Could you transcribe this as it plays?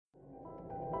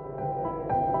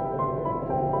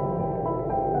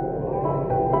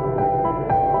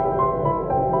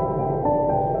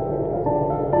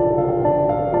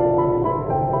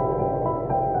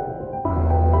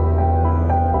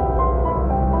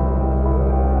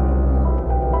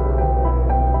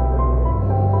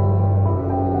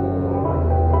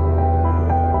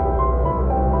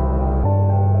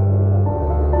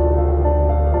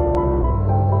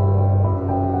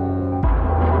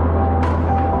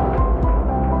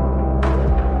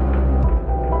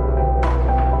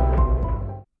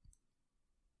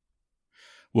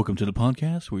Welcome to the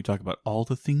podcast where we talk about all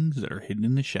the things that are hidden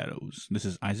in the shadows. This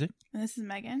is Isaac. And this is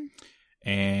Megan.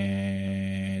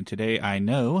 And today, I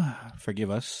know,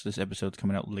 forgive us, this episode's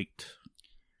coming out late.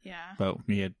 Yeah. But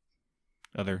we had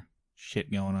other shit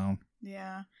going on.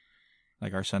 Yeah.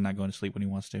 Like our son not going to sleep when he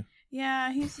wants to.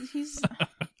 Yeah, he's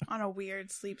on a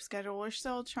weird sleep schedule. We're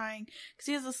still trying, because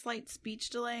he has a slight speech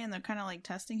delay, and they're kind of like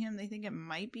testing him. They think it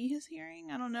might be his hearing.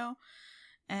 I don't know.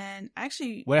 And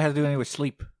actually... What has to do anything with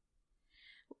sleep?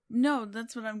 No,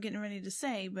 that's what I'm getting ready to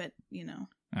say, but, you know.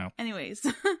 Oh. Anyways.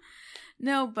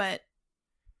 No, but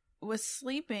with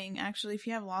sleeping, actually, if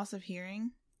you have loss of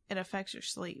hearing, it affects your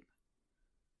sleep.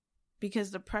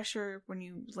 Because the pressure when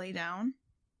you lay down,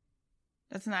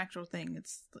 that's an actual thing.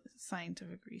 It's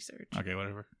scientific research. Okay,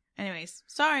 whatever. Anyways,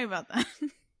 sorry about that.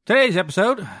 Today's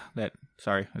episode,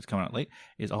 it's coming out late,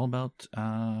 is all about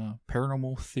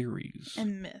paranormal theories.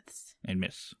 And myths. And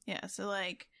myths. Yeah, so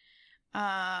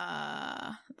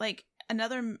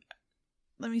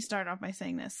let me start off by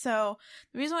saying this. So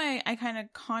the reason why I kind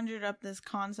of conjured up this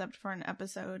concept for an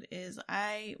episode is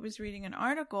I was reading an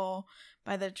article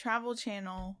by the Travel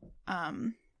Channel,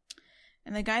 and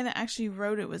the guy that actually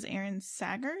wrote it was Aaron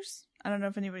Sagers. I don't know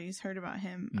if anybody's heard about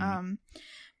him. Mm-hmm.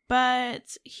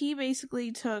 But he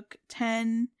basically took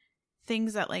 10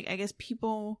 things that, like, I guess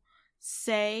people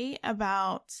say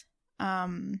about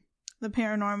the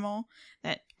paranormal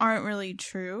that aren't really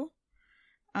true.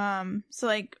 So,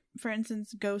 like, for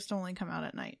instance, ghosts only come out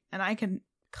at night. And I can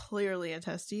clearly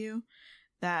attest to you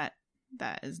that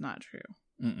that is not true.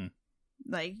 Mm-mm.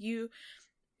 Like, you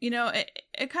know,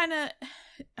 it kind of,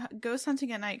 ghost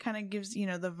hunting at night kind of gives, you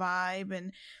know, the vibe.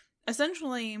 And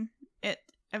essentially,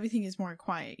 everything is more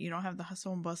quiet. You don't have the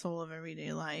hustle and bustle of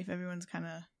everyday life. Everyone's kind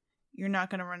of, you're not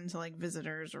going to run into, like,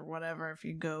 visitors or whatever if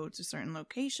you go to certain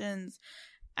locations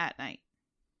at night.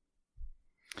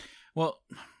 Well,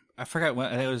 I forgot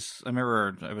when it was. I remember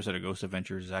an episode of Ghost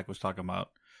Adventures. Zach was talking about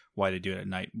why they do it at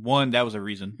night. One, that was a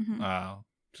reason,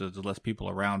 so there's less people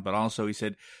around. But also, he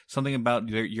said something about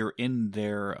you're in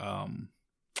their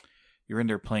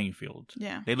playing field.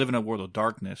 Yeah, they live in a world of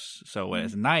darkness. So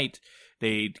at night,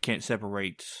 they can't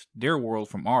separate their world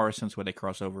from ours, since where they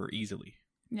cross over easily.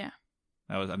 Yeah,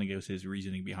 I think it was his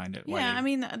reasoning behind it. Yeah, I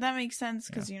mean that makes sense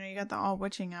because you know you got the all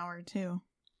witching hour too.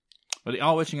 But the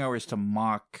all witching hour is to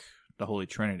mock the Holy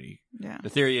Trinity. Yeah. The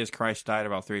theory is Christ died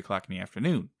about 3 o'clock in the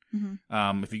afternoon.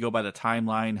 Mm-hmm. If you go by the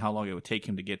timeline, how long it would take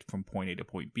him to get from point A to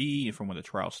point B, and from when the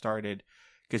trial started,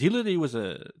 because he literally was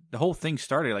the whole thing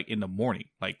started like in the morning,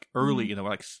 like early, you know,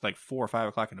 like 4 or 5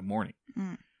 o'clock in the morning.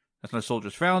 Mm. That's when the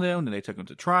soldiers found him. Then they took him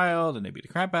to trial. Then they beat the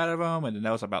crap out of him, and then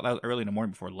that was early in the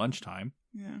morning before lunchtime.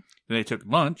 Yeah. Then they took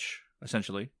lunch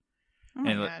essentially. Oh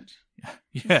my God.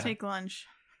 Yeah. Just take lunch.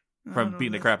 From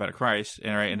beating the crap out of Christ,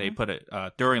 and they put it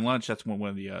during lunch. That's when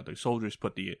one of the soldiers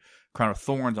put the crown of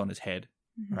thorns on his head,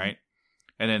 right?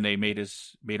 And then they made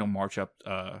him march up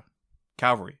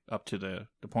Calvary up to the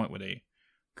point where they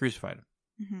crucified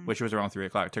him, which was around 3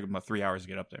 o'clock. It took him about 3 hours to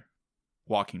get up there,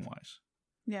 walking wise.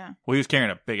 Yeah. Well, he was carrying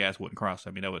a big ass wooden cross.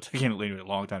 I mean, that would take him a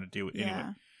long time to do it anyway.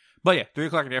 Yeah. But yeah, 3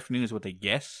 o'clock in the afternoon is what they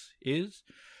guess is.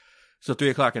 So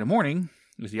 3 o'clock in the morning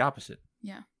is the opposite.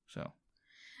 Yeah. So.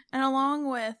 And along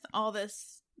with all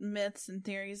this myths and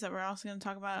theories that we're also going to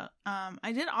talk about,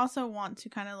 I did also want to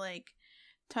kind of like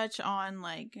touch on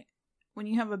like when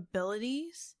you have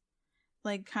abilities,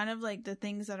 like kind of like the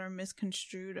things that are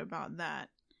misconstrued about that.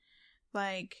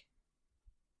 Like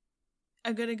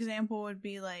a good example would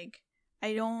be like,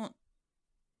 I don't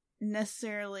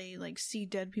necessarily like see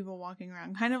dead people walking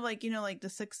around. Kind of like, you know, like the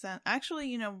Sixth Sense. Actually,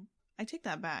 you know, I take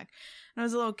that back. When I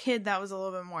was a little kid, that was a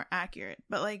little bit more accurate.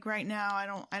 But like right now,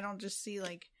 I don't just see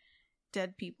like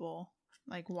dead people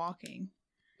like walking,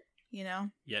 you know?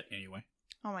 Yet anyway.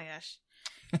 Oh my gosh.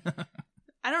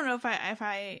 I don't know if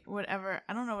I would ever,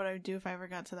 I don't know what I would do if I ever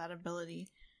got to that ability.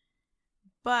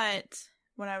 But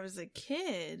when I was a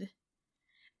kid,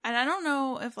 and I don't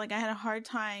know if like I had a hard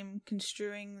time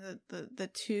construing the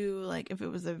two, like if it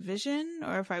was a vision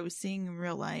or if I was seeing in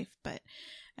real life, but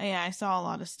yeah, I saw a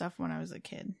lot of stuff when I was a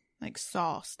kid, like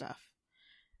saw stuff.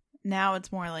 Now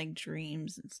it's more like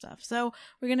dreams and stuff. So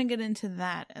we're going to get into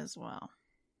that as well.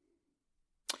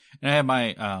 And I have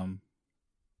my,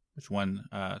 which one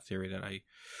theory that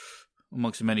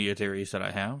amongst many theories that I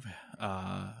have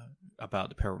about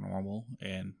the paranormal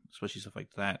and especially stuff like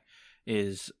that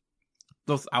is,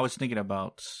 I was thinking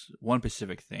about one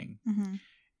specific thing,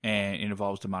 and it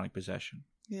involves demonic possession.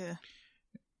 Yeah.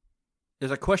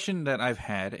 There's a question that I've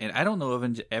had, and I don't know if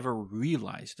I've ever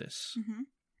realized this.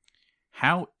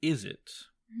 How is it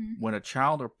when a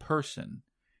child or person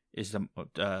is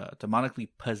demonically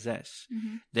possessed,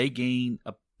 they gain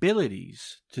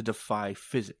abilities to defy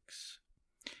physics.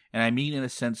 And I mean in a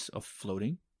sense of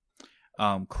floating,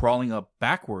 crawling up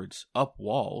backwards, up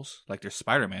walls, like they're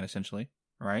Spider-Man, essentially,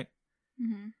 right?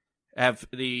 Mm-hmm. Have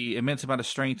the immense amount of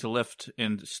strength to lift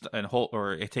and hold,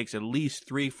 or it takes at least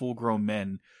 3 full-grown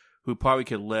men who probably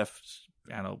could lift,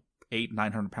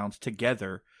 800-900 pounds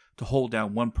together to hold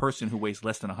down one person who weighs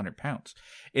less than 100 pounds.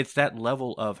 It's that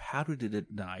level of how to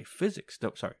defy physics.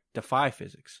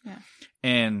 Yeah.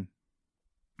 And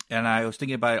I was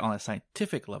thinking about it on a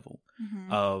scientific level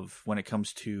of when it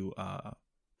comes to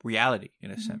reality,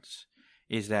 in a sense,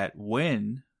 is that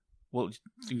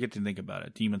you get to think about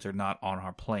it. Demons are not on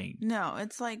our plane. No,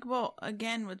 it's like, well,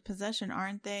 again, with possession,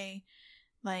 aren't they,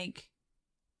 like,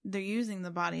 they're using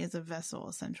the body as a vessel,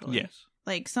 essentially. Yes.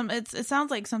 Like, it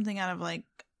sounds like something out of, like,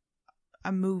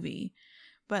 a movie,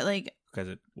 but, like... Because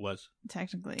it was.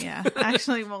 Technically, yeah.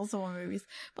 Actually, multiple movies.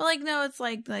 But, like, no, it's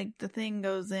like the thing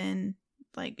goes in,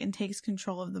 like, and takes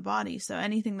control of the body. So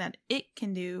anything that it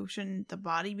can do, shouldn't the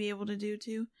body be able to do,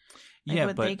 too? Like, yeah,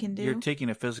 what but they can do? You're taking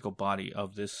a physical body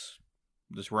of this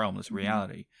realm, this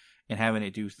reality, and having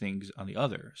it do things on the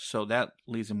other. So that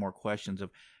leads to more questions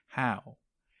of how.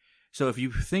 So if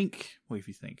you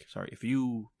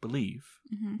believe,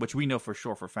 which we know for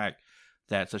sure for a fact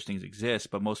that such things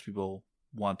exist, but most people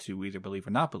want to either believe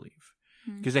or not believe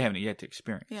because they haven't yet to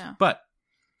experience. Yeah. But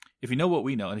if you know what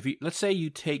we know, and let's say you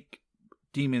take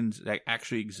demons that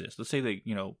actually exist, let's say that,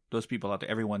 those people out there,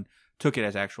 everyone took it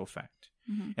as actual fact,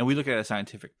 and we look at a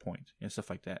scientific point and stuff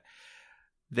like that.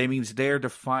 That means they're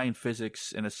defying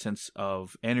physics in a sense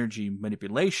of energy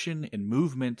manipulation and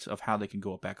movement of how they can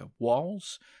go back up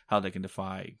walls, how they can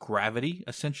defy gravity,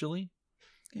 essentially.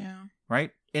 Yeah.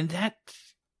 Right? And that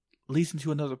leads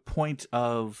into another point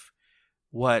of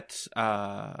what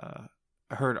I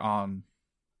heard on...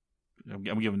 I'm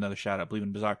going to give another shout out, Believe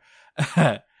in Bizarre.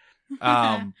 Because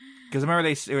remember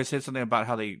they said something about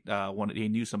how they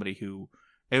knew somebody who...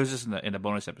 It was just in the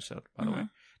bonus episode, by the way.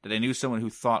 That they knew someone who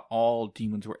thought all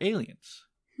demons were aliens.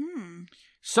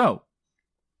 So,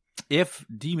 if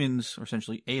demons are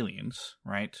essentially aliens,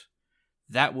 right,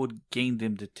 that would gain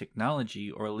them the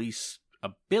technology or at least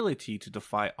ability to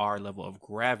defy our level of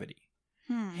gravity.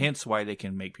 Hence why they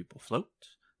can make people float,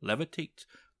 levitate,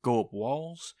 go up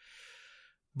walls.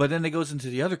 But then it goes into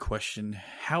the other question,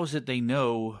 how is it they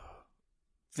know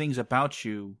things about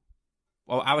you?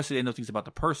 Well, obviously they know things about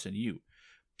the person, you.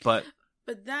 But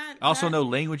that also know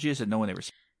languages and know when they were.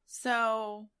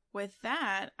 So with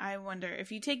that, I wonder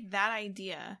if you take that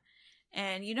idea,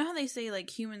 and you know how they say like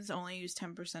humans only use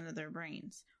 10% of their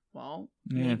brains. Well,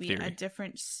 maybe a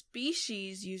different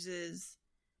species uses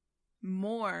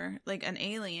more. Like an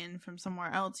alien from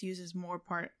somewhere else uses more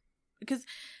part. Because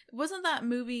wasn't that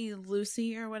movie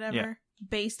Lucy or whatever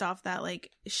based off that? Like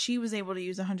she was able to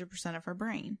use 100% of her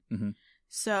brain.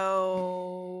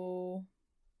 So.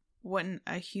 Wouldn't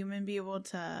a human be able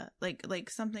to like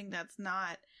something that's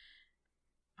not?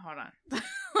 Hold on,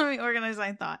 let me organize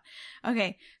my thought.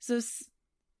 Okay, so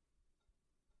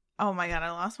oh my god, I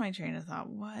lost my train of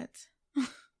thought. What?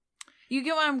 You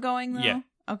get where I'm going though? Yeah.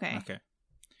 Okay.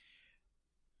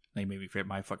 They maybe fit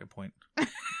my fucking point.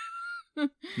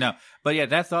 No, but yeah,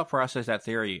 that thought process, that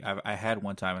theory, I had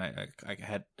one time, and I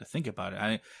had to think about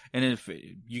it. And if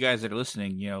you guys that are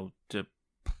listening, to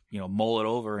mull it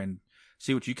over and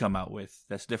see what you come out with,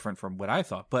 that's different from what I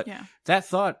thought. But that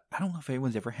thought, I don't know if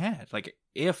anyone's ever had. Like,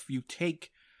 if you take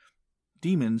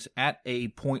demons at a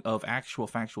point of actual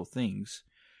factual things,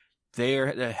 they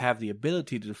have the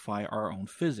ability to defy our own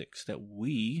physics that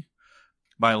we,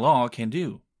 by law, can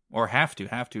do or have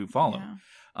to follow.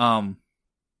 Yeah.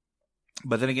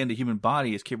 But then again, the human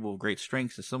body is capable of great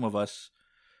strengths that some of us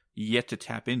yet to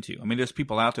tap into. I mean, there's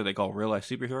people out there they call real life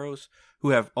superheroes who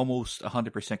have almost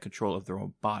 100% control of their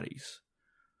own bodies.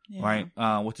 Yeah.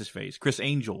 Right? What's his face? Chris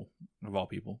Angel, of all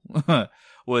people,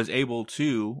 was able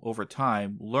to, over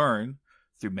time, learn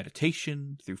through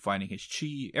meditation, through finding his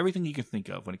chi, everything you can think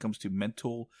of when it comes to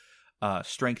mental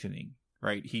strengthening.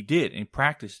 Right? He did and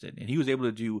practiced it, and he was able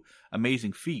to do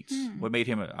amazing feats. What made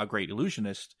him a great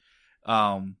illusionist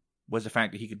was the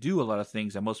fact that he could do a lot of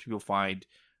things that most people find,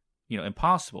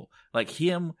 impossible. Like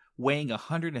him weighing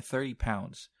 130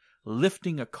 pounds,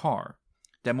 lifting a car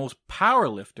that most power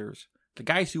lifters, the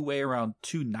guys who weigh around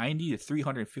 290 to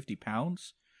 350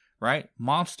 pounds, right?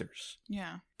 Monsters.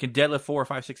 Yeah. Can deadlift 4 or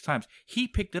 5, 6 times. He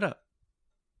picked it up.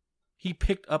 He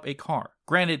picked up a car.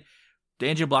 Granted, the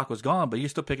engine block was gone, but he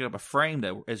still picking up a frame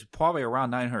that is probably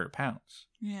around 900 pounds.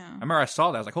 Yeah. I remember I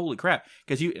saw that. I was like, holy crap.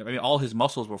 Because all his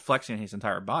muscles were flexing his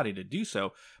entire body to do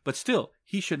so. But still,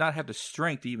 he should not have the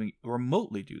strength to even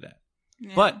remotely do that.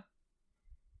 Yeah. But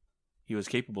He was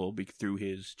capable, through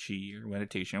his chi or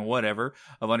meditation or whatever,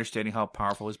 of understanding how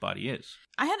powerful his body is.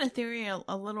 I had a theory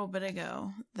a little bit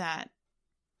ago that,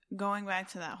 going back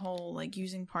to that whole, like,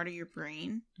 using part of your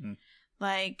brain,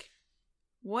 like,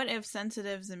 what if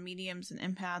sensitives and mediums and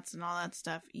empaths and all that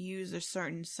stuff use a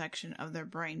certain section of their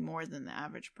brain more than the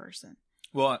average person?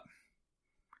 Well, I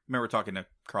remember talking to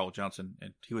Carl Johnson,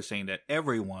 and he was saying that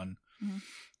everyone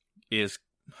is...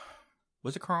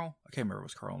 Was it Carl? I can't remember if it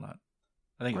was Carl or not.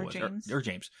 I think it was. James. Or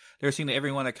James. They're saying that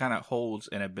everyone that kind of holds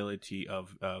an ability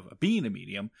of being a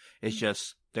medium is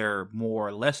just they're more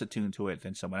or less attuned to it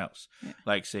than someone else. Yeah.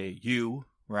 Like, say, you,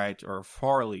 right? Or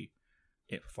Farley.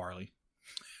 Farley.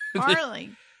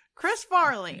 Chris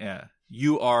Farley. Yeah.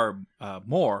 You are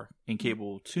more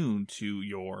incapable tuned to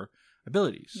your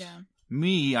abilities. Yeah.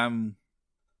 Me, I'm,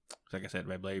 like I said,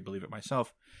 I believe it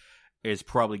myself, is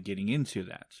probably getting into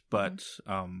that. But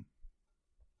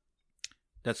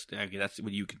that's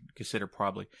what you can consider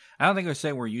probably. I don't think we're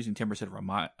saying we're using 10% of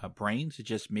our brains. It's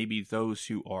just maybe those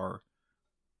who are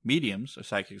mediums or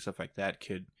psychics, stuff like that,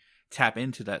 could tap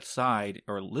into that side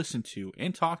or listen to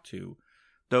and talk to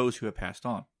those who have passed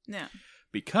on. Yeah.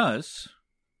 Because,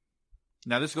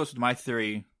 now this goes with my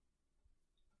theory,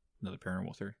 another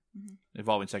paranormal theory,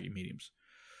 involving psychic mediums.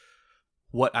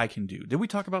 What I can do. Did we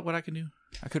talk about what I can do?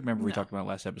 I couldn't remember if we talked about it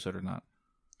last episode or not.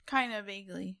 Kind of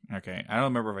vaguely. Okay. I don't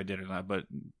remember if I did or not, but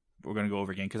we're going to go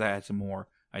over again because I had some more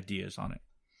ideas on it.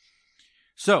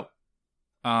 So,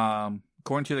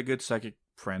 according to the good psychic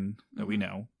friend that we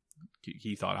know,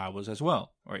 he thought I was as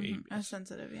well. Or a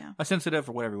sensitive, yeah. A sensitive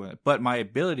or whatever. But my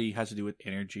ability has to do with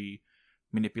energy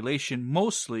manipulation,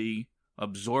 mostly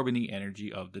absorbing the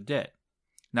energy of the dead.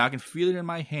 Now I can feel it in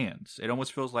my hands. It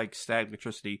almost feels like static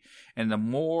electricity. And the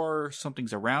more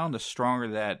something's around, the stronger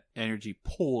that energy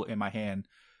pull in my hand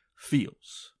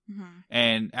feels.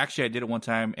 And actually I did it one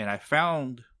time and I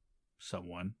found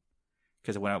someone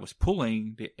because when I was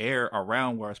pulling, the air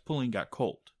around where I was pulling got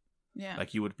cold. Yeah.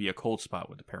 Like you would be a cold spot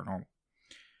with the paranormal.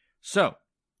 So,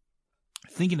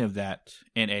 thinking of that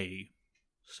in a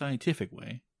scientific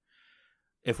way,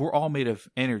 if we're all made of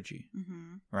energy,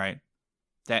 right?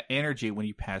 That energy, when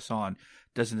you pass on,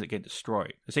 doesn't get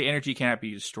destroyed. They say energy cannot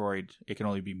be destroyed. It can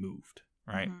only be moved,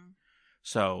 right?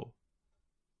 So,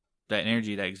 that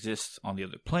energy that exists on the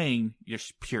other plane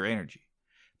is pure energy.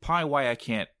 Probably why I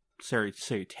can't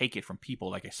say take it from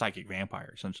people like a psychic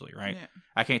vampire, essentially, right? Yeah.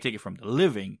 I can't take it from the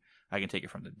living. I can take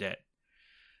it from the dead.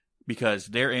 Because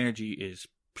their energy is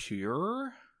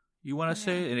pure, you want to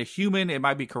say? In a human, it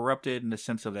might be corrupted in the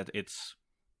sense of that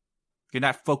you're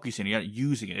not focusing, you're not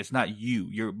using it. It's not you.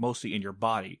 You're mostly in your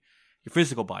body, your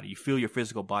physical body. You feel your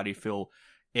physical body, feel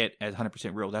it as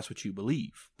 100% real. That's what you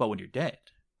believe. But when you're dead,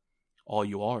 all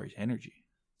you are is energy.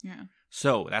 Yeah.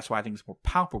 So that's why I think it's more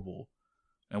palpable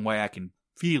and why I can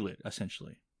feel it,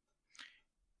 essentially.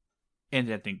 And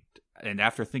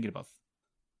after thinking about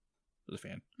the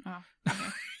fan. Oh, okay.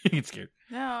 You get scared.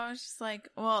 No, I was just like,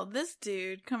 well, this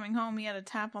dude coming home, he had a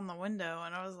tap on the window,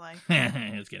 and I was like,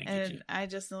 it's getting and you. I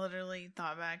just literally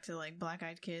thought back to like Black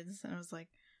Eyed Kids, and I was like,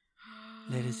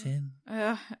 let us in.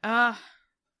 Let me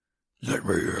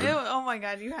in. Oh my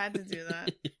god, you had to do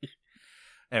that.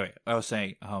 Anyway, I was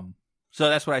saying, so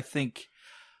that's what I think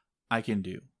I can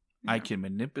do. Yeah. I can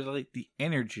manipulate the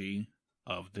energy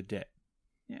of the dead.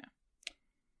 Yeah.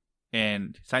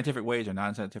 And scientific ways or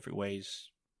non-scientific ways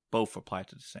both apply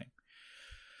to the same.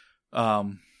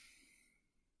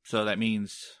 So that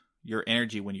means your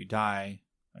energy when you die,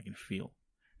 I can feel.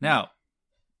 Now,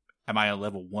 am I on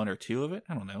level 1 or 2 of it?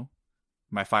 I don't know.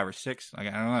 Am I 5 or 6? I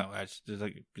don't know. I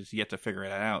just yet to figure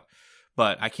that out.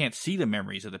 But I can't see the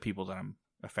memories of the people that I'm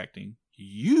affecting.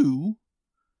 You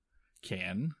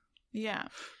can. Yeah.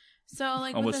 So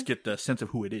like almost get the sense of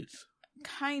who it is.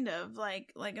 Kind of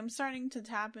like I'm starting to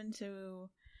tap into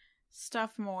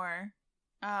stuff more.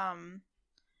 And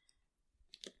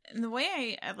the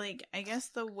way I guess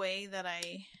the way that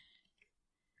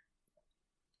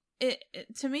it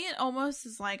to me, it almost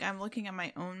is like I'm looking at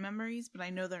my own memories, but I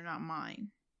know they're not mine,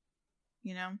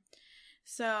 you know?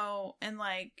 So, and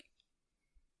like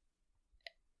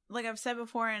I've said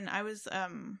before, and I was,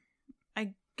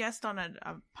 I guest on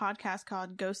a podcast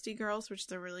called Ghosty Girls, which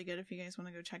they're really good if you guys want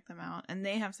to go check them out. And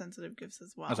they have sensitive gifts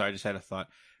as well. I'm sorry, I just had a thought.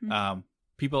 Mm-hmm.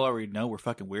 People already know we're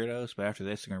fucking weirdos, but after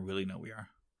this, they're going to really know we are.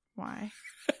 Why?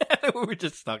 We're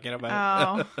just talking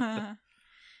about it.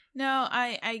 No,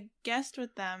 I guest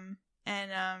with them,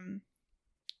 and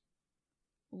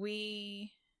why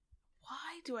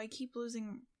do I keep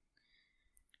losing?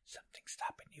 Something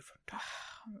stopping you from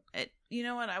talking. You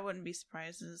know what? I wouldn't be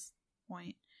surprised at this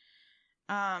point.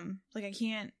 I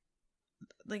can't.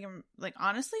 like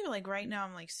honestly, like right now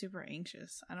I'm like super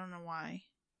anxious. I don't know why.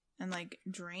 And like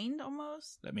drained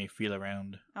almost. Let me feel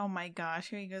around. Oh my gosh,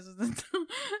 here he goes with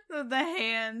the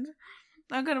hand.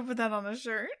 I'm gonna put that on a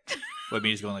shirt. What, me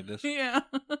just going like this? Yeah.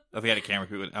 If we had a camera,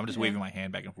 I'm just waving my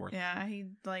hand back and forth. Yeah, he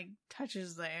like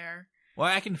touches the air. Well,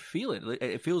 I can feel it.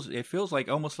 It feels like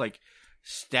almost like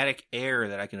static air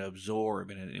that I can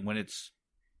absorb, and when it's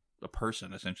a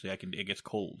person, essentially, it gets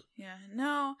cold. Yeah.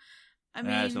 No, I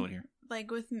mean, there's no one here.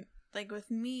 Like with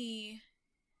me.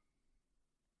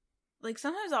 Like,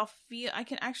 sometimes I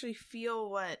can actually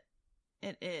feel what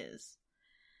it is.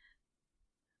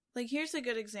 Like, here's a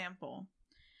good example.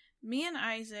 Me and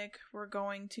Isaac were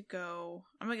going to go,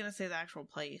 I'm not going to say the actual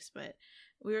place, but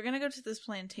we were going to go to this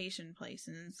plantation place,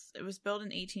 and it was built in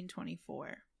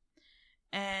 1824.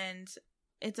 And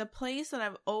it's a place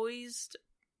that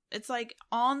it's like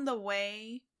on the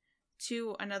way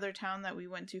to another town that we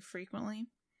went to frequently.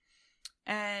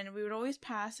 And we would always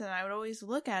pass it, and I would always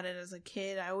look at it as a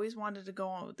kid. I always wanted to go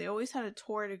on. They always had a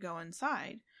tour to go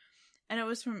inside. And it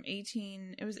was built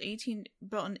in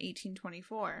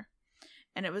 1824.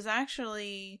 And it was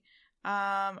actually,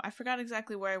 I forgot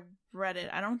exactly where I read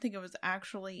it. I don't think it was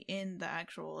actually in the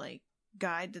actual, like,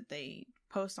 guide that they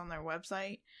post on their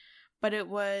website. But it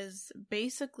was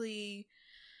basically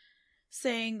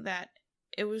saying that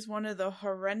it was one of the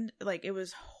it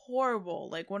was horrible,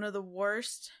 like one of the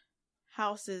worst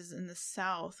houses in the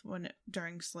South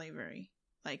during slavery.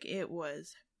 Like, it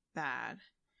was bad.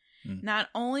 Not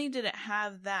only did it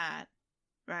have that,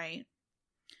 right,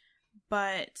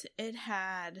 but it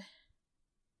had,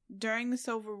 during the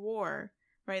Civil War,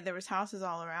 right, there was houses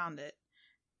all around it,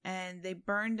 and they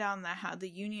burned down the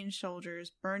Union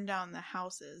soldiers burned down the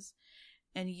houses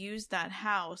and used that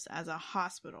house as a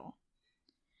hospital.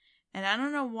 And I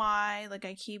don't know why, like,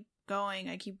 I keep going,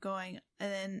 and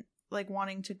then like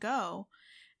wanting to go.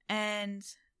 And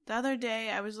the other day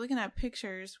I was looking at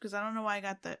pictures because I don't know why I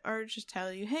got the urge to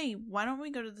tell you, hey, why don't we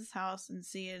go to this house and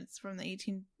see it? It's from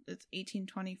it's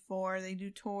 1824. They do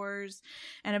tours,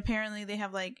 and apparently they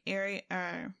have like what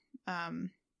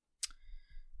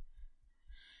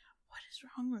is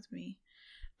wrong with me?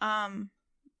 The,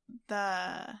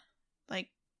 like,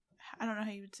 I don't know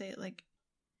how you would say it, like,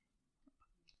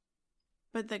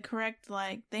 but the correct,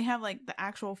 like, they have, like, the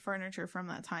actual furniture from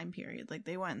that time period. Like,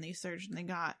 they went and they searched and they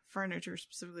got furniture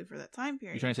specifically for that time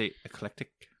period. You're trying to say eclectic?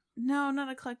 No, not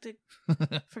eclectic.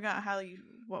 Forgot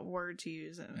what word to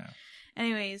use. No.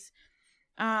 Anyways,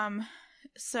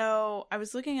 so I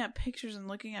was looking at pictures of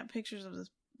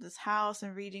this house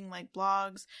and reading, like,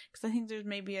 blogs. Because I think there's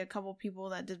maybe a couple people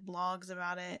that did blogs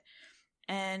about it.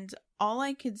 And all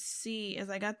I could see is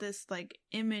I got this, like,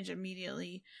 image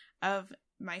immediately of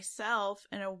myself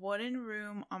in a wooden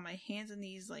room on my hands and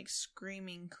knees, like,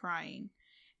 screaming, crying,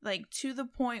 like, to the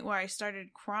point where I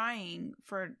started crying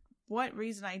for what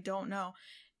reason I don't know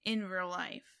in real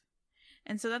life.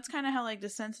 And so that's kind of how, like, the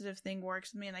sensitive thing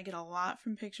works with me, and I get a lot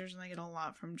from pictures and I get a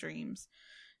lot from dreams.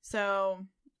 So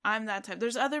I'm that type.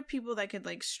 There's other people that could,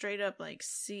 like, straight up, like,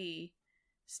 see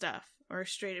stuff or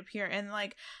straight up hear, and,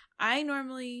 like, I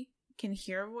normally can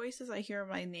hear voices. I hear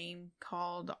my name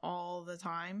called all the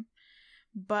time.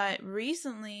 But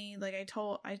recently, like I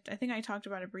think I talked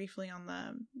about it briefly on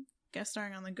the guest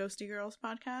starring on the Ghosty Girls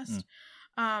podcast.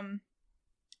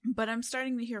 But I'm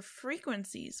starting to hear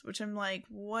frequencies, which I'm like,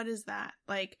 what is that?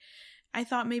 Like, I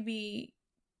thought maybe,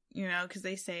 because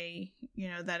they say,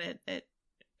 that it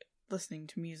listening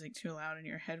to music too loud in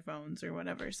your headphones or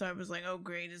whatever. So I was like, oh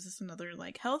great, is this another,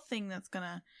 like, health thing that's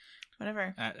gonna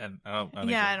whatever? I don't know.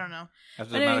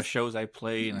 After the amount of shows I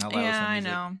play and how loud I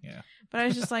know. Yeah. But I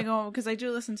was just like, oh, because I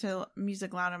do listen to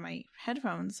music loud on my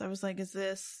headphones. I was like, is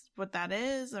this what that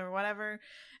is or whatever?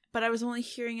 But I was only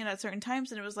hearing it at certain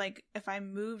times, and it was like if I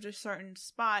moved a certain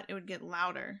spot, it would get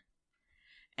louder.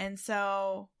 And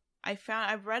so I've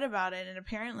read about it, and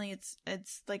apparently it's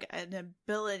like an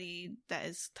ability that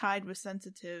is tied with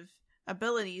sensitive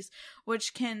abilities,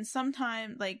 which can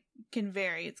sometimes, like, can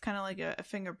vary. It's kind of like a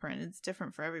fingerprint. It's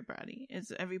different for everybody.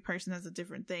 Every person has a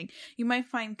different thing. You might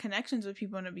find connections with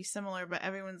people and it'd be similar, but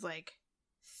everyone's, like,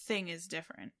 thing is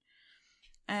different.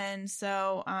 And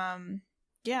so,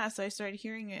 so I started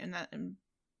hearing it, and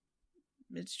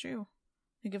it's true.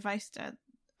 Like, if I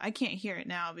can't hear it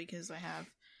now because I have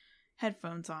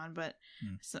headphones on, but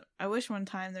so I wish one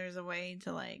time there was a way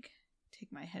to, like,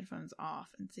 take my headphones off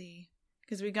and see.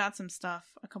 Because we got some stuff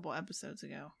a couple episodes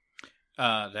ago.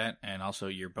 That, and also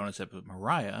your bonus episode with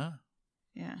Mariah.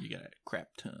 Yeah. You got a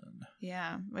crap ton.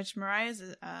 Yeah, which Mariah's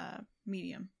a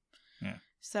medium. Yeah.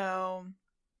 So,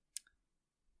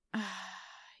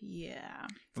 yeah.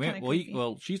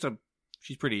 She's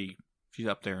pretty she's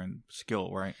up there in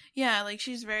skill, right? Yeah, like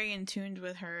she's very in tuned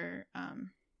with her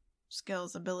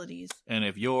skills, abilities. And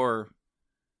if you're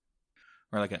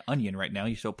like an onion right now,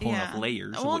 you're still pulling up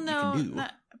layers of what you can do.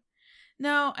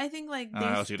 No, I think like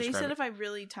they said if I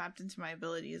really tapped into my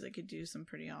abilities, I could do some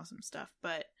pretty awesome stuff.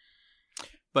 But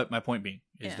my point being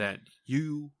is that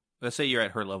let's say you're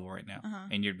at her level right now,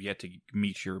 and you're yet to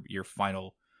meet your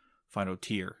final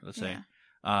tier. Let's say,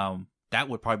 that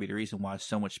would probably be the reason why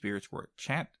so much spirits were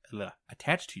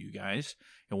attached to you guys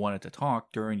and wanted to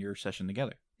talk during your session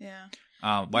together. Yeah.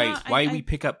 Why we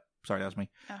pick up? Sorry, that was me.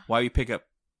 Why we pick up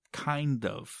kind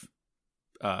of.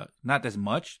 Not as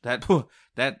much. That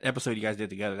episode you guys did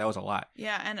together, that was a lot.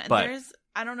 Yeah, and there's,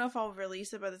 I don't know if I'll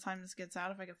release it by the time this gets out,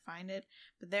 if I can find it,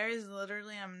 but there is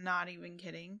literally, I'm not even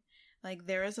kidding, like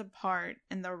there is a part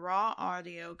in the raw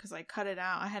audio, because I cut it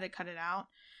out, I had to cut it out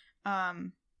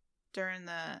during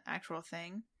the actual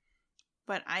thing,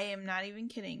 but I am not even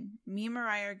kidding. Me and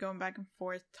Mariah are going back and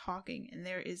forth talking, and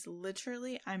there is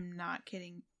literally, I'm not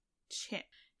kidding,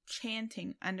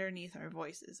 chanting underneath our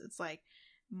voices. It's like,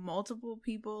 multiple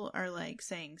people are like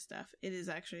saying stuff. It is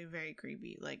actually very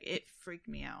creepy. Like it freaked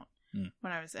me out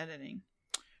when I was editing.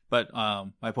 But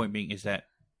my point being is that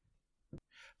if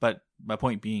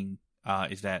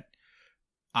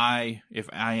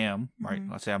I am right,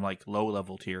 let's say I'm like low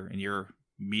level tier and you're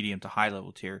medium to high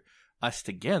level tier, us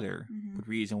together the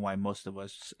reason why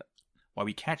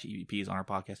we catch EVPs on our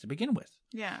podcast to begin with.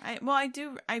 Yeah, I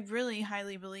really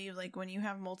highly believe like when you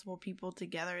have multiple people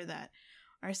together that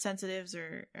are sensitives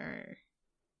or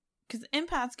because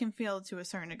empaths can feel to a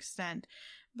certain extent,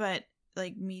 but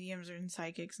like mediums and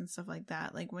psychics and stuff like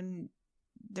that, like when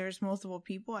there's multiple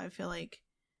people, I feel like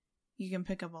you can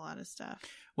pick up a lot of stuff.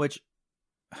 Which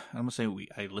I'm gonna say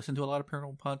I listen to a lot of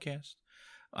paranormal podcasts.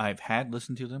 I've had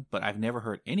listened to them, but I've never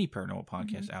heard any paranormal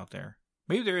podcasts out there.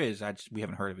 Maybe there is. We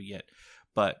haven't heard of it yet.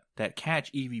 But that catch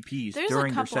EVPs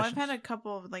during your sessions. I've had a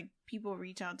couple of like people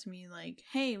reach out to me like,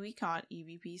 "Hey, we caught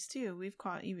EVPs too. We've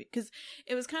caught EVPs." Because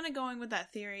it was kind of going with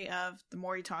that theory of the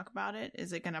more you talk about it,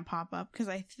 is it going to pop up? Because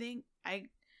I think I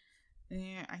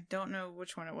don't know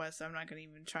which one it was, so I'm not going to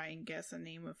even try and guess the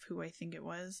name of who I think it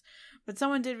was. But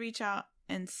someone did reach out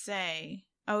and say,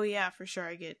 "Oh yeah, for sure,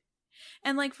 I get."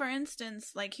 And like for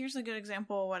instance, like here's a good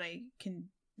example of what I can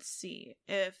see.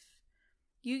 If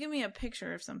you give me a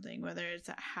picture of something, whether it's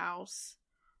a house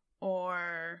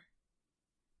or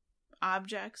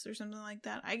objects or something like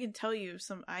that, I can tell you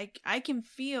I can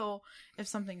feel if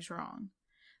something's wrong.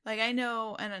 Like I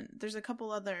know, and there's a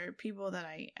couple other people that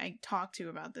I talk to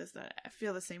about this that I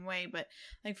feel the same way, but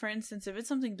like for instance, if it's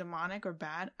something demonic or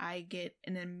bad, I get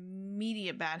an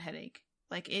immediate bad headache.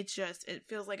 Like it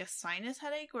feels like a sinus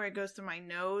headache where it goes through my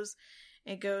nose,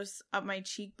 it goes up my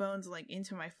cheekbones, like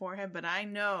into my forehead, but I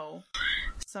know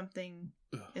something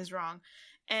is wrong.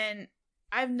 And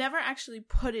I've never actually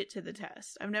put it to the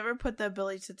test. I've never put the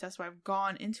ability to test where I've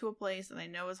gone into a place that I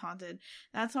know is haunted.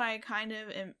 That's why I kind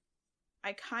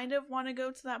of want to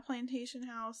go to that plantation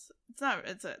house.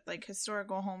 It's a like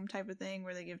historical home type of thing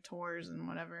where they give tours and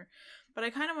whatever. But I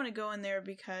kind of want to go in there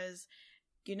because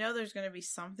there's going to be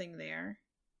something there.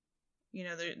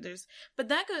 There's but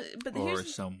that goes but or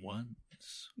here's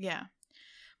someone's. Yeah.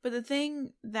 But the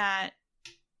thing that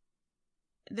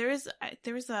there is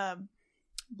a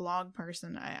blog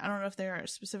person. I don't know if they're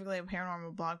specifically a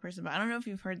paranormal blog person, but I don't know if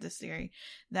you've heard this theory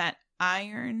that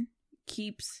iron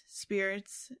keeps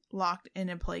spirits locked in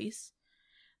a place.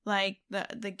 Like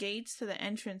the gates to the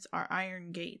entrance are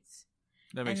iron gates.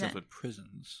 That makes sense with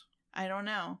prisons. I don't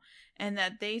know. And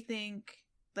that they think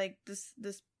like this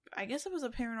I guess it was a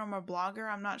paranormal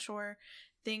blogger, I'm not sure,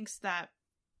 thinks that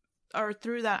or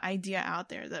threw that idea out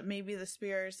there that maybe the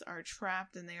spirits are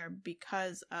trapped in there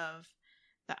because of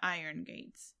the iron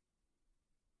gates.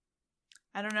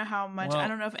 I don't know how much. Well, I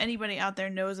don't know if anybody out there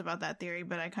knows about that theory,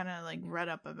 but I kind of like read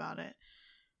up about it.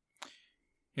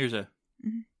 Here's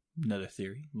another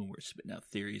theory when we're spitting out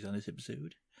theories on this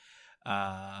episode.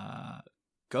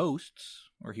 Ghosts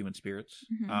or human spirits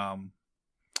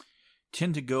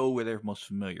tend to go where they're most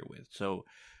familiar with. So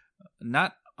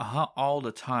not all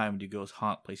the time do ghosts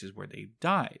haunt places where they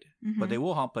died, but they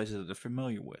will haunt places that they're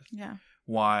familiar with. Yeah.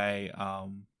 Why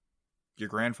your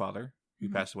grandfather who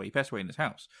passed away, he passed away in his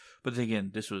house. But then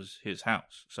again, this was his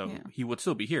house. So he would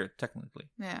still be here, technically.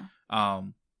 Yeah.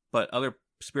 But other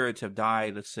spirits have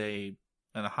died, let's say,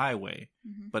 on a highway,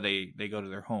 but they go to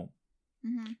their home.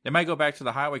 They might go back to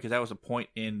the highway because that was a point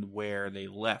in where they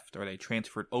left or they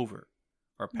transferred over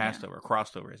or passed over, or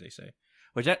crossed over, as they say.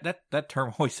 Which that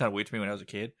term always sounded weird to me when I was a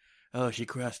kid. Oh, she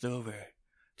crossed over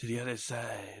to the other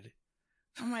side.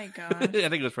 Oh my god! I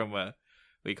think it was from what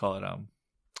do you call it?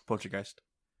 Poltergeist.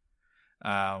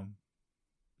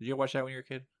 Did you watch that when you were a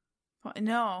kid?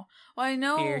 No. Well, I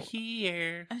know.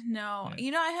 Here. No.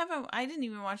 Yeah. I didn't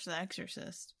even watch The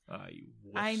Exorcist. You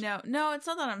wuss. I know. No, it's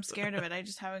not that I'm scared of it. I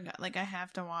just haven't got, I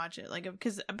have to watch it.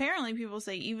 Because apparently people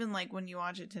say even, when you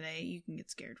watch it today, you can get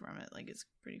scared from it. It's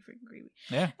pretty freaking creepy.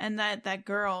 Yeah. And that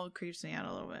girl creeps me out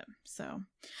a little bit. So,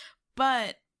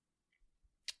 but,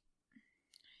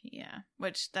 yeah.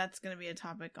 Which, that's going to be a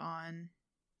topic on,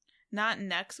 not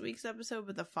next week's episode,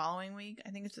 but the following week. I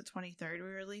think it's the 23rd we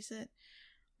release it.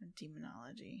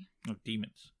 Demonology. Oh,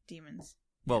 demons.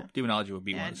 Well, demonology would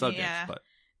be one of the subjects, but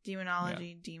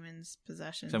demonology, demons,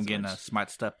 possessions. So I'm getting a smart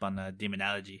step on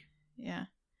demonology. Yeah,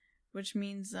 which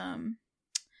means I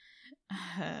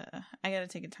gotta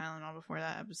take a Tylenol before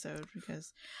that episode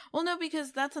because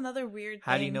that's another weird thing.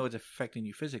 How do you know it's affecting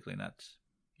you physically, not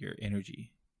your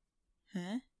energy?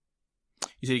 Huh?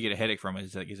 You said you get a headache from it.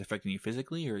 Is it affecting you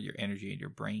physically or your energy and your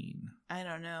brain? I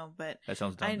don't know, but that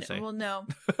sounds dumb to say. Well, no,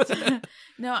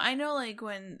 no. I know,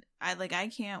 when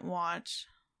I can't watch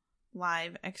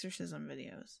live exorcism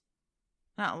videos.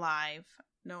 Not live.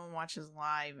 No one watches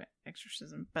live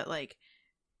exorcism, but like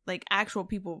actual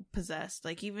people possessed.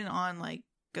 Even on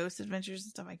Ghost Adventures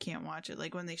and stuff, I can't watch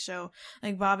it. When they show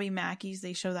Bobby Mackey's,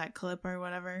 they show that clip or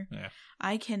whatever. Yeah,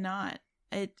 I cannot.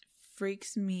 It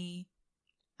freaks me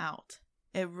out.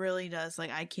 It really does.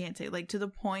 I can't take, to the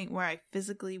point where I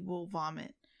physically will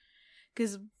vomit.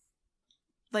 Because,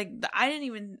 I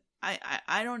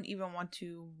don't even want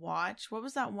to watch. What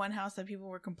was that one house that people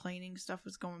were complaining stuff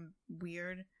was going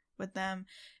weird with them?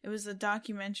 It was a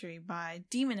documentary by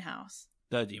Demon House.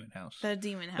 The Demon House. The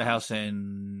Demon House. The house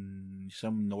in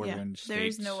some northern states. There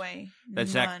is no way. That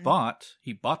Zach bought.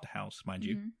 He bought the house, mind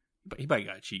you. But he probably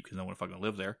got it cheap because no one fucking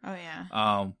lived there. Oh,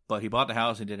 yeah. But he bought the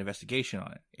house and did an investigation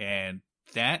on it. And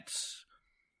that's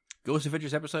Ghost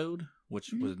Adventures episode,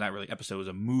 which was not really episode, it was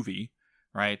a movie,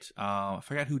 right? I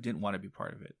forgot who didn't want to be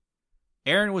part of it.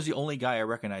 Aaron was the only guy I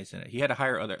recognized in it. He had to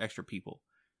hire other extra people.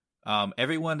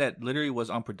 Everyone that literally was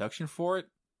on production for it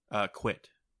quit.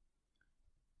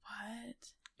 What?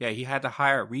 Yeah, he had to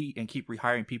hire and keep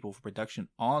rehiring people for production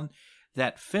on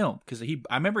that film because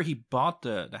I remember he bought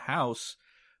the house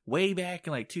way back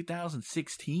in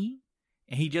 2016.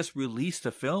 And he just released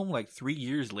the film 3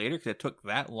 years later because it took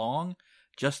that long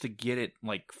just to get it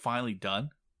finally done.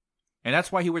 And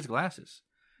that's why he wears glasses.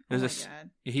 Because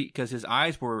his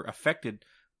eyes were affected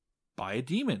by a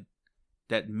demon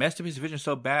that messed up his vision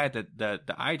so bad that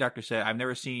the eye doctor said, I've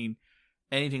never seen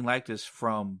anything like this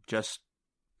from just...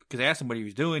 Because I asked him what he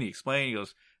was doing. He explained. He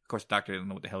goes, of course, the doctor didn't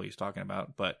know what the hell he was talking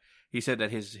about. But he said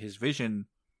that his vision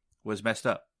was messed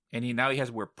up. And now he has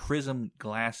to wear prism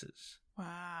glasses.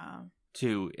 Wow.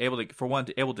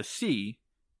 able to see,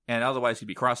 and otherwise he'd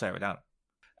be cross-eyed without them.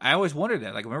 I always wondered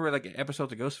that. Remember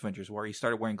episodes of Ghost Adventures where he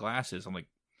started wearing glasses. I'm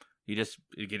he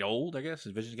get old, I guess.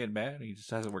 His vision's getting bad. And he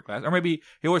just has to wear glasses. Or maybe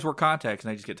he always wore contacts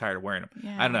and I just get tired of wearing them.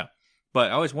 Yeah. I don't know.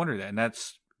 But I always wondered that. And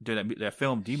that's that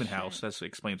film Demon House. That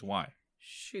explains why.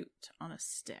 Shoot on a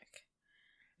stick.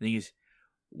 The thing is,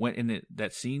 when in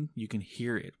that scene, you can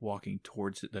hear it walking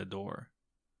towards the door.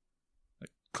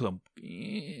 Clump,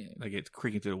 it's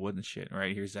creaking through the wood and shit.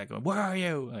 Right, here's Zach going, "Where are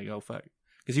you?" Oh fuck,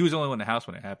 because he was the only one in the house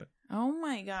when it happened. Oh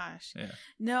my gosh. Yeah.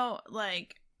 No, I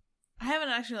haven't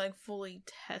actually fully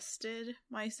tested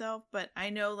myself, but I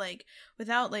know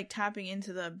without tapping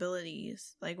into the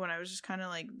abilities, when I was just kind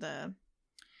of the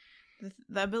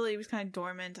ability was kind of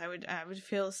dormant. I would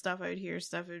feel stuff. I would hear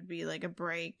stuff. It would be a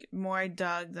break. The more I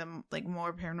dug, the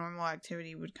more paranormal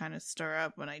activity would kind of stir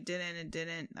up. When I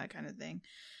didn't, that kind of thing.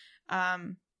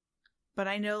 But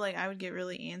I know I would get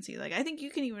really antsy. I think you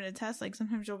can even attest.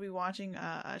 Sometimes you'll be watching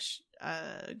a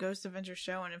Ghost Adventure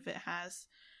show, and if it has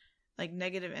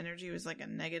negative energy, it was a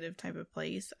negative type of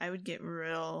place, I would get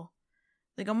real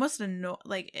almost annoyed.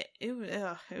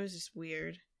 It was just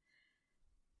weird.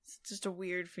 It's just a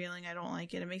weird feeling. I don't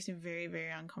like it. It makes me very,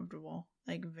 very uncomfortable.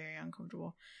 Very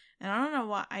uncomfortable. And I don't know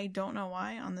why. I don't know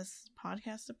why on this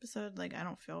podcast episode. I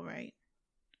don't feel right.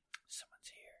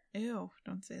 Someone's here. Ew!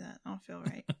 Don't say that. I don't feel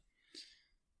right.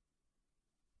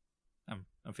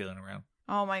 I'm feeling around.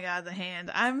 Oh my god, the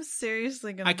hand! I'm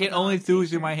seriously gonna. I can only do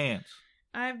through my hands.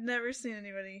 I've never seen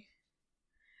anybody.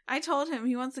 I told him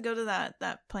he wants to go to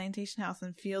that plantation house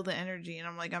and feel the energy, and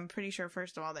I'm pretty sure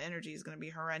first of all the energy is gonna be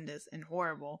horrendous and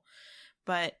horrible,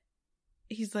 but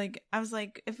he's I was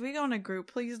if we go in a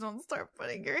group, please don't start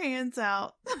putting your hands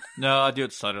out. No, I do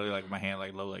it subtly, my hand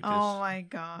low like this. Oh my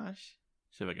gosh!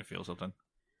 See if I can feel something.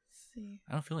 See,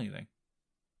 I don't feel anything.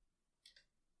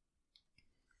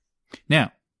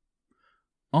 Now,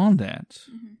 on that,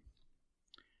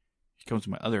 comes to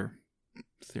my other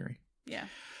theory. Yeah.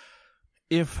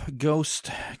 if ghosts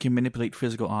can manipulate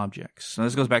physical objects, and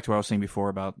this goes back to what I was saying before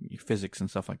about physics and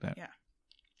stuff like that. Yeah.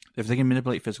 If they can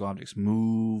manipulate physical objects,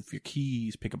 move your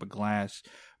keys, pick up a glass,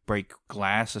 break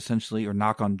glass essentially, or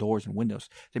knock on doors and windows,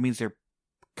 that means they're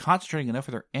concentrating enough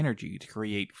of their energy to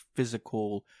create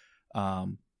physical, like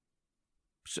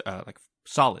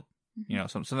solid,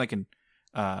 something that can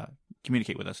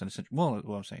communicate with us in a sense. Well,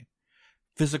 what I'm saying,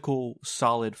 physical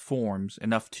solid forms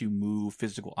enough to move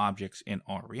physical objects in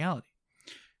our reality.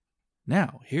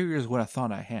 Now, here is what I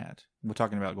thought I had. We're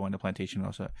talking about going to plantation and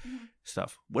all that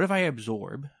stuff. What if I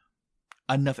absorb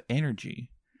enough energy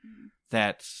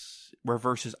that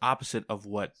reverses opposite of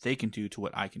what they can do to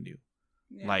what I can do?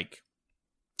 Yeah. Like,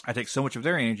 I take so much of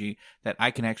their energy that I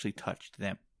can actually touch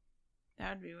them.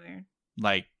 That would be weird.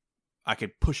 Like, I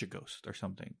could push a ghost or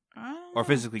something. Or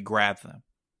physically grab them.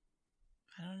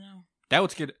 I don't know. That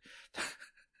would scare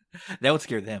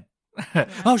them. Yeah.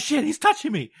 Oh shit, he's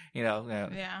touching me.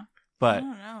 Yeah. But I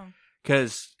don't know.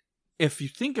 Because if you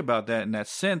think about that in that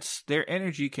sense, their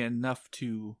energy can enough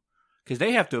to, because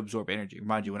they have to absorb energy.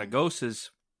 Remind you, when a ghost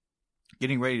is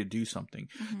getting ready to do something,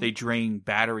 they drain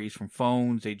batteries from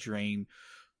phones. They drain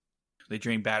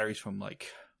batteries from like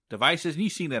devices. And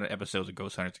you've seen that in episodes of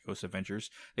Ghost Hunters and Ghost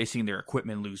Adventures. They've seen their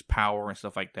equipment lose power and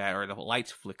stuff like that, or the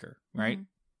lights flicker, right?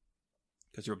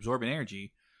 Because they're absorbing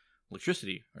energy,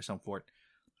 electricity, or some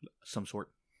sort,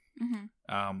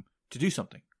 to do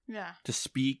something. Yeah. To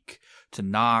speak, to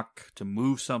knock, to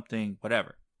move something,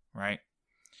 whatever, right?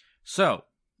 So,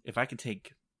 if I can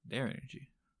take their energy,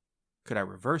 could I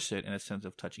reverse it in a sense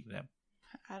of touching them?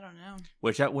 I don't know.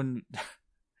 Which that wouldn't...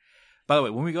 By the way,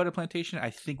 when we go to Plantation, I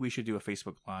think we should do a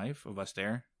Facebook Live of us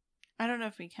there. I don't know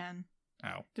if we can.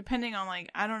 Oh. Depending on, like,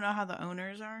 I don't know how the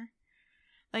owners are.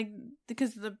 Like,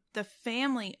 because the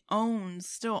family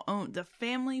still owns, the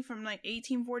family from, like,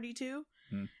 1842,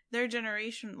 their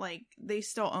generation, like, they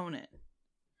still own it.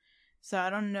 So I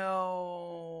don't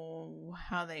know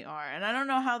how they are. And I don't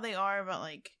know how they are about,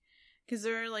 like, because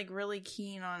they're, like, really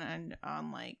keen on,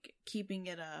 like, keeping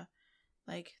it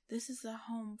like, this is the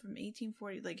home from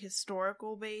 1840, like,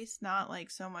 historical base, not, like,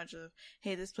 so much of,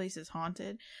 hey, this place is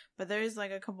haunted. But there's,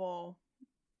 like, a couple,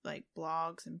 like,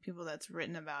 blogs and people that's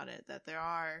written about it, that there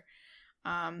are.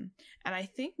 And I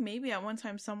think maybe at one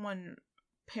time someone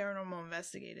paranormal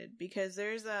investigated, because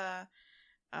there's a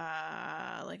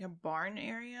barn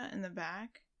area in the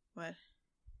back. What?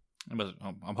 I'm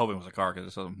hoping it was a car, because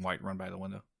it saw some white run by the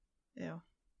window. Ew.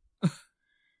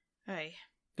 Hey.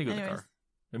 I think it was a car.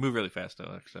 They move really fast,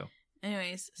 though, so.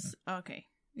 Anyways, okay.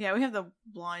 Yeah, we have the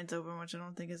blinds open, which I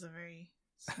don't think is a very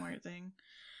smart thing.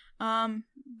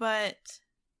 But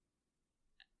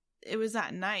it was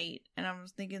at night, and I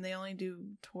was thinking they only do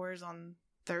tours on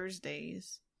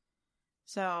Thursdays.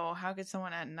 So how could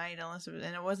someone at night, unless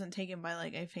it wasn't taken by,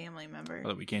 like, a family member?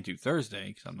 Well, we can't do Thursday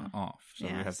because I'm not off. So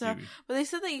yeah, we have to. But they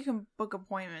said that you can book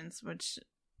appointments, which,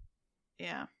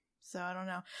 yeah. So I don't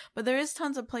know. But there is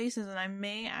tons of places, and I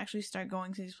may actually start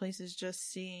going to these places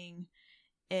just seeing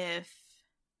if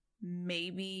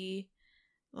maybe,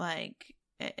 like,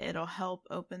 it'll help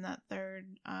open that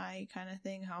third eye kind of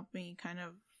thing, help me kind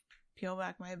of peel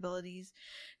back my abilities.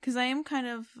 Because I am kind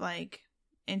of, like,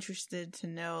 interested to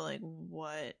know, like,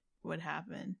 what would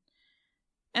happen.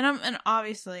 And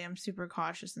obviously I'm super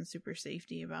cautious and super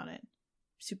safety about it.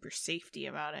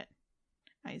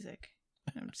 Isaac.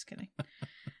 I'm just kidding.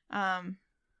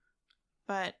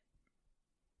 But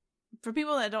for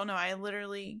people that don't know, I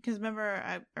literally, because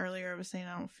remember earlier I was saying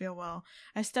I don't feel well.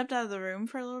 I stepped out of the room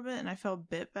for a little bit and I felt a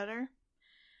bit better.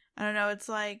 I don't know. It's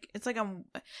like I'm,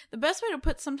 the best way to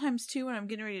put sometimes too when I'm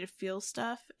getting ready to feel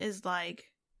stuff is like,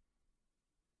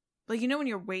 you know, when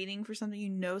you're waiting for something, you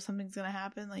know something's gonna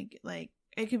happen. Like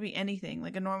it could be anything.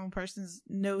 Like a normal person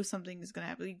knows something is gonna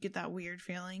happen. You get that weird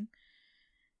feeling.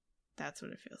 That's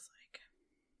what it feels like.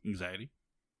 Anxiety.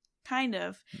 Kind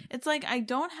of. It's like I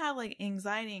don't have like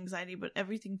anxiety, but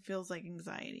everything feels like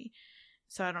anxiety.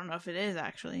 So I don't know if it is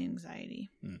actually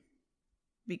anxiety.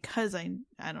 Because I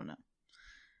don't know.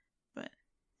 But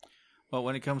well,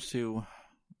 when it comes to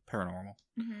paranormal,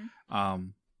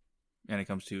 and it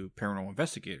comes to paranormal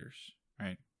investigators,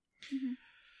 right?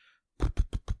 What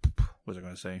was I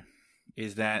going to say?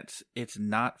 Is that it's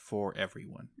not for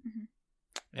everyone.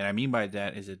 And I mean by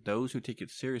that is that those who take it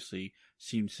seriously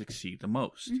seem to succeed the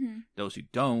most. Those who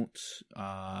don't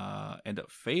end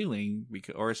up failing.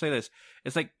 Or say this,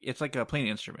 it's like playing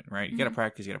an instrument, right? You got to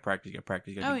practice, you got to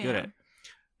be good at it.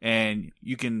 And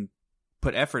you can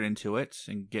put effort into it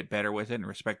and get better with it and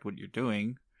respect what you're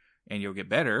doing, and you'll get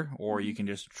better. Or you can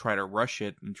just try to rush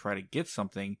it and try to get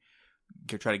something,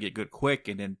 try to get good quick,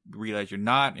 and then realize you're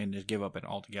not, and just give up it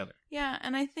altogether. Yeah,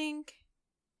 and I think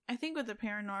I think with the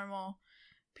paranormal,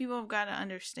 people have got to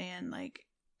understand, like,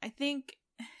 I think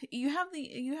you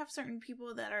have certain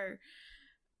people that are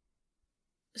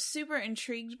super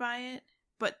intrigued by it,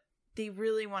 but they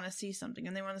really want to see something,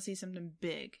 and they want to see something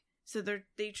big. So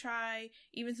they try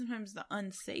even sometimes the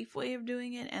unsafe way of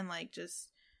doing it, and like just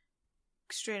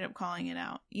straight up calling it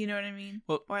out. You know what I mean?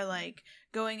 Well, or like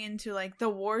going into like the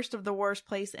worst of the worst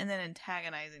place and then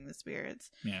antagonizing the spirits.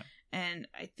 Yeah. And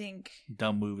I think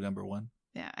dumb move number 1.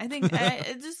 Yeah, I think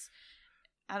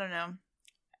I don't know.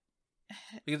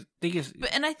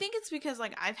 And I think it's because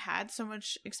like I've had so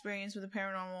much experience with the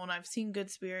paranormal, and I've seen good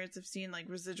spirits, I've seen like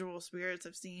residual spirits,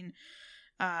 I've seen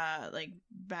like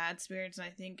bad spirits, and I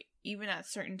think even at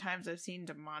certain times I've seen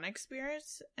demonic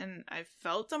spirits, and I've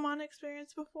felt demonic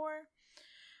spirits before.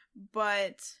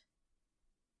 But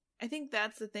I think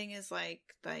that's the thing is like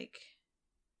and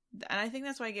I think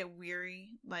that's why I get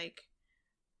weary, like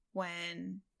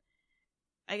when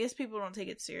I guess people don't take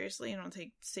it seriously and don't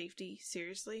take safety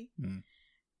seriously. Mm.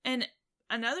 And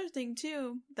another thing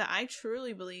too that I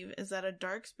truly believe is that a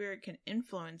dark spirit can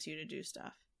influence you to do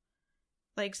stuff.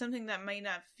 Like something that might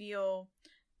not feel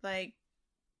like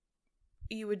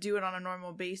you would do it on a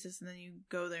normal basis, and then you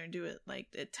go there and do it. Like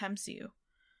it tempts you.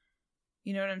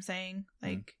 You know what I'm saying?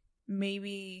 Like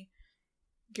maybe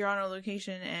you're on a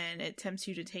location and it tempts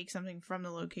you to take something from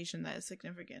the location that is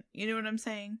significant. You know what I'm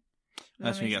saying?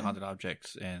 That's when you get haunted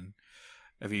objects, and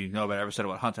if you know about every episode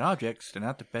about haunted objects, they're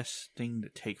not the best thing to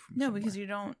take from somewhere. Because you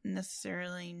don't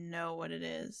necessarily know what it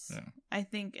is. Yeah. I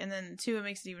think, and then too, it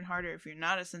makes it even harder if you're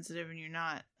not as sensitive and you're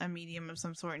not a medium of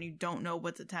some sort and you don't know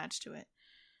what's attached to it.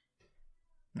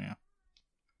 Yeah.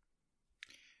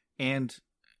 And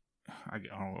I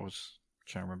was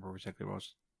trying to remember exactly what I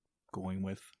was going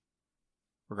with.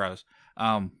 Regardless,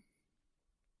 what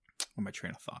my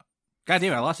train of thought? God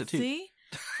damn it, I lost it too. See,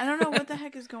 I don't know what the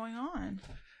heck is going on.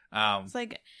 It's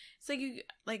like you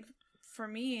like for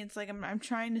me, it's like I'm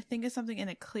trying to think of something and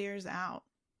it clears out.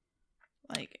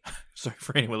 Like, sorry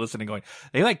for anyone listening. Going,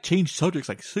 they like changed subjects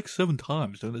like 6-7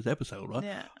 times during this episode. Huh?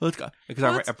 Yeah, let's go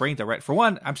because our brains are right. For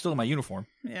one, I'm still in my uniform.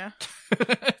 Yeah,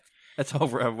 that's how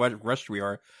rushed we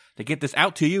are to get this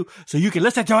out to you so you can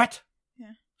listen to it.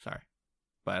 Yeah, sorry,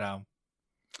 but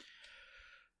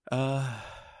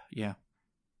yeah.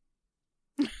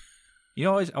 You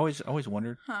know, I always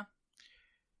wondered. Huh.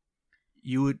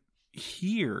 You would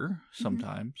hear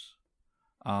sometimes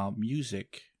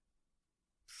music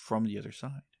from the other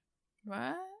side.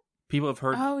 What? People have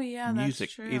heard music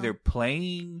that's true. Either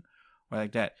playing or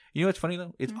like that. You know what's funny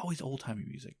though? It's always old-timey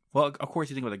music. Well, of course,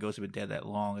 you think about the ghosts have been dead that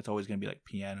long. It's always going to be like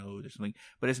pianos or something.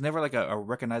 But it's never like a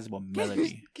recognizable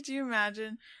melody. Could you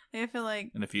imagine? Like, I feel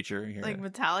like in the future, you hear like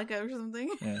that. Metallica or something.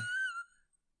 Yeah.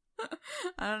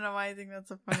 I don't know why I think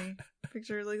that's a funny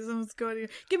picture. Like someone's going,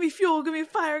 give me fuel, give me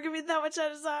fire, give me that which I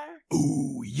desire.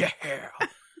 Ooh, yeah.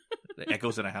 The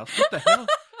echoes in a house. What the hell?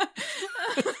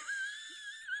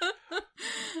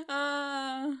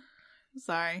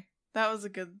 Sorry. That was a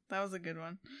good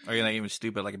one. Are you like even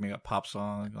stupid, like maybe a pop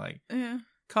song, like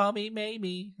Call Me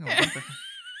Maybe?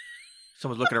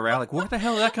 Someone's looking around like, where the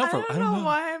hell did that come from? I don't know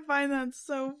why I find that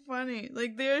so funny.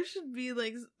 Like there should be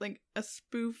like a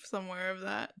spoof somewhere of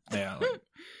that. Yeah, like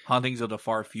Hauntings of the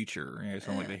Far Future. You know,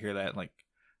 something like they hear that like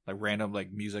random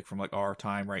like music from like our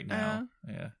time right now.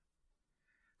 Yeah.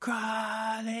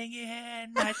 Crawling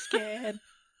in my skin.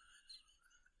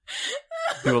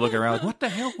 People looking around like, what the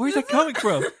hell? Where's that coming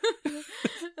from?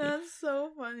 That's so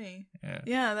funny.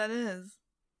 Yeah, that is.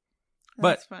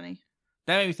 That's funny.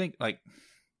 That made me think like.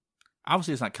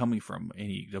 Obviously, it's not coming from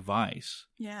any device.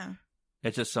 Yeah.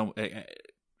 It's just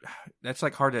that's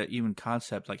like hard to even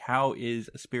concept. Like, how is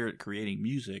a spirit creating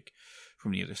music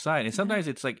from the other side? And sometimes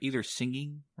it's like either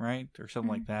singing, right? Or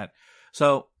something like that.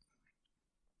 So,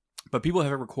 but people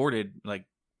have recorded like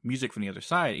music from the other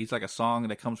side. It's like a song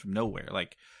that comes from nowhere.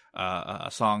 Like a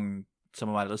song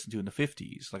someone might have listened to in the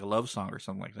 50s, like a love song or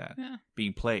something like that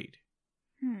being played.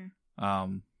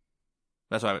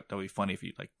 That's why that would be funny if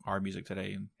you like our music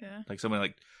today and like someone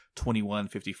like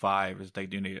 2155 is like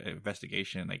doing an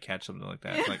investigation and they catch something like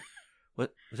that. It's like,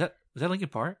 what was that? Was that Linkin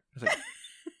Park? It's like,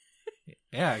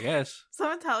 yeah, I guess.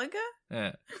 So Metallica?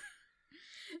 Yeah.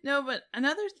 No, but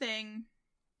another thing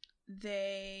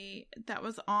that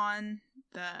was on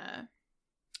the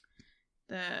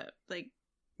like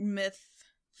myth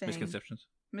thing.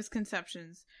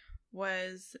 Misconceptions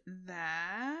was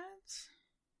that,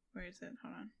 where is it?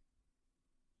 Hold on.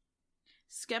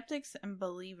 Skeptics and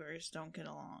believers don't get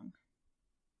along.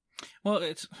 Well,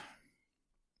 it's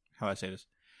how I say this.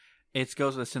 It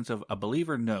goes with a sense of a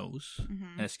believer knows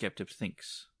and a skeptic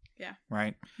thinks. Yeah.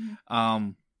 Right? Mm-hmm.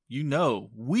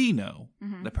 we know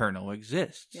the paranormal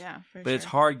exists. Yeah, but sure. It's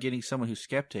hard getting someone who's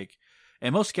skeptic,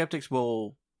 and most skeptics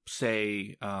will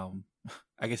say,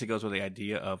 I guess it goes with the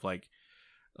idea of like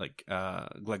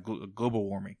global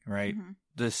warming, right? Mm-hmm.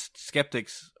 The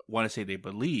skeptics want to say they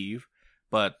believe,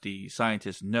 but the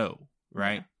scientists know,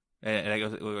 right? Yeah. And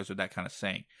it goes with that kind of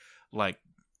saying. Like,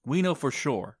 we know for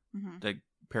sure that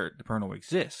the paranormal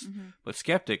exists, but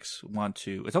skeptics want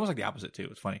to, it's almost like the opposite too.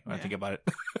 It's funny when I think about it.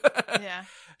 Yeah.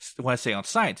 Want to say on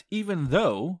science, even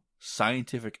though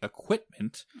scientific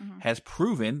equipment has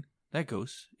proven that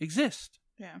ghosts exist.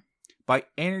 Yeah. By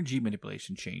energy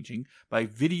manipulation changing, by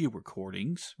video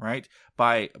recordings, right?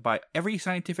 By every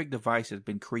scientific device that's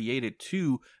been created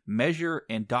to measure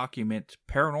and document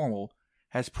paranormal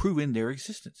has proven their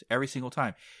existence every single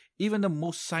time. Even the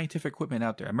most scientific equipment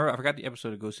out there. I forgot the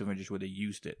episode of Ghost Adventures where they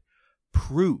used it.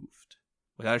 Proved,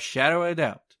 without a shadow of a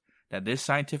doubt, that this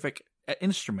scientific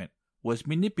instrument was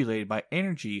manipulated by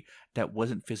energy that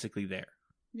wasn't physically there.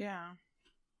 Yeah.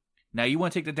 Now you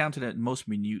want to take that down to the most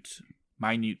minute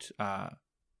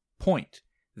point.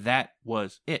 That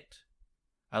was it.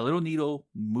 A little needle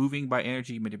moving by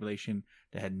energy manipulation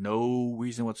that had no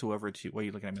reason whatsoever to... Why are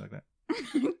you looking at me like that?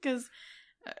 Because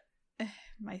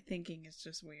my thinking is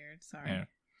just weird. Sorry. Yeah.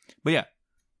 But yeah,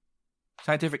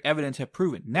 scientific evidence have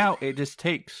proven. Now it just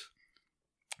takes...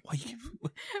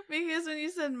 Because when you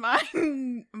said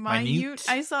minute,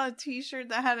 I saw a t-shirt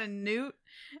that had a newt,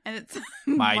 and it's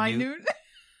minute.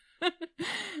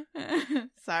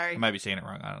 Sorry. I might be saying it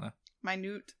wrong. I don't know.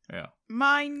 Minute. Yeah.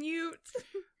 Minute.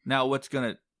 Now, what's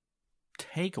going to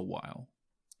take a while,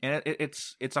 and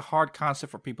it's a hard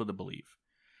concept for people to believe.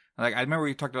 Like, I remember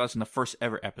we talked about this in the first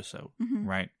ever episode,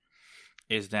 right?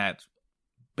 Is that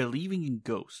believing in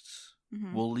ghosts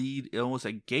will lead almost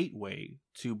a gateway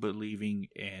to believing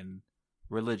in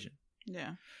religion.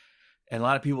 Yeah. And a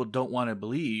lot of people don't want to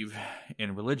believe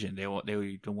in religion. They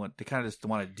kind of just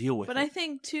want to deal with it. But I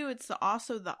think too, it's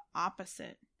also the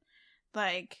opposite.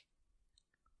 Like,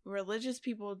 religious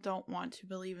people don't want to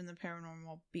believe in the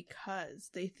paranormal because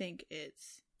they think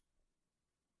it's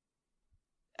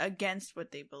against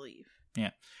what they believe.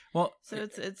 Yeah. Well, so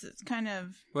it's kind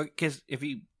of, well, because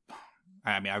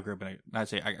I grew up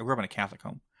in a Catholic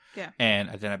home. Yeah. And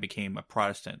then I became a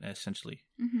Protestant essentially,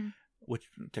 which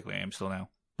technically I am still now.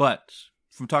 But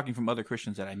from talking from other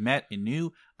Christians that I met and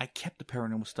knew, I kept the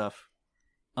paranormal stuff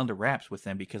under wraps with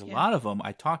them because a lot of them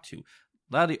I talked to,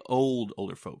 a lot of the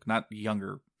older folk, not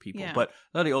younger people, but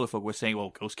a lot of the older folk were saying, well,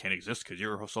 ghosts can't exist because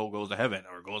your soul goes to heaven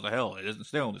or goes to hell. It doesn't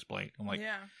stay on this plane. I'm like,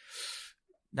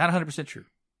 not 100% true,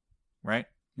 right?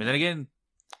 But then again,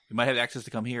 you might have access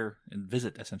to come here and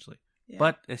visit, essentially. Yeah.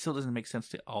 But it still doesn't make sense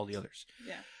to all the others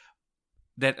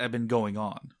that have been going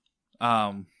on.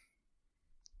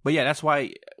 But yeah, that's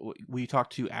why we talk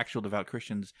to actual devout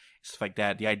Christians, stuff like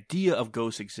that. The idea of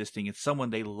ghosts existing and someone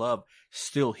they love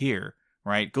still here,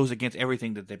 right, goes against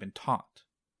everything that they've been taught.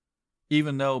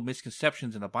 Even though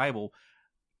misconceptions in the Bible,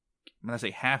 I'm not say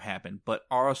have happened, but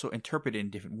are also interpreted in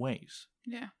different ways.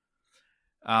 Yeah.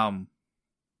 But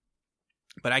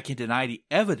I can deny the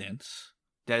evidence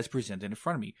that is presented in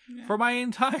front of me for my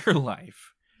entire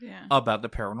life about the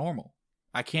paranormal.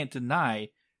 I can't deny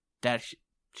that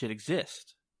shit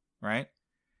exists. Right?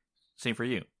 Same for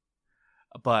you.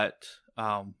 But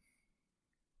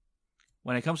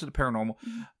when it comes to the paranormal,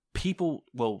 people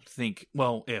will think,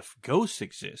 well, if ghosts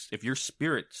exist, if your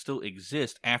spirit still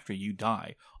exists after you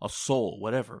die, a soul,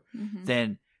 whatever,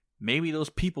 then maybe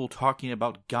those people talking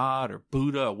about God or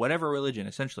Buddha or whatever religion,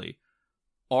 essentially,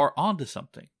 are onto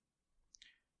something.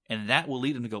 And that will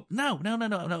lead them to go, no,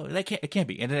 it can't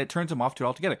be. And then it turns them off to it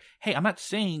altogether. Hey, I'm not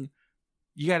saying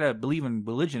you gotta believe in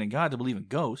religion and God to believe in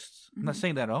ghosts. I'm not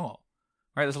saying that at all.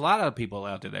 Right? There's a lot of people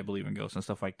out there that believe in ghosts and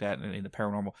stuff like that in the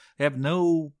paranormal. They have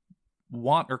no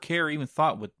want or care or even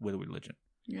thought with religion.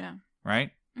 Yeah.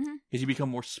 Right? Because you become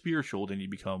more spiritual than you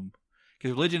become...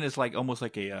 Because religion is like almost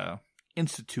like a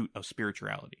institute of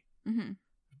spirituality. If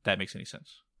that makes any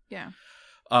sense. Yeah.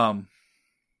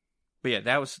 But yeah,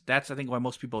 that's I think why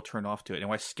most people turn off to it, and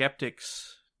why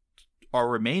skeptics are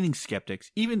remaining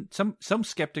skeptics. Even some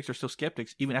skeptics are still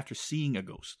skeptics even after seeing a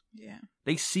ghost. Yeah,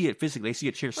 they see it physically. They see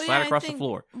a chair slide across the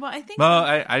floor. Well, I think. Well,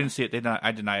 I didn't see it.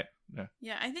 I deny it.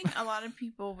 Yeah, I think a lot of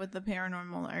people with the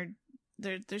paranormal are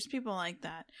there's people like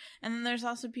that, and then there's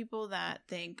also people that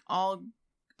think all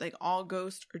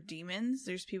ghosts are demons.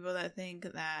 There's people that think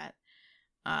that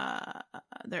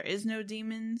there is no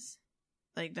demons.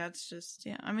 Like, that's just,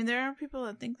 I mean, there are people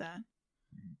that think that.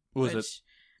 What was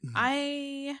it?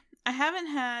 I haven't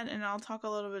had, and I'll talk a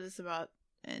little bit about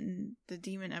in the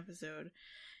demon episode.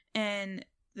 And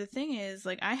the thing is,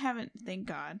 like, I haven't, thank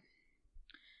God,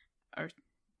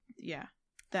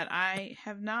 that I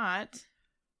have not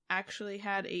actually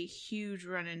had a huge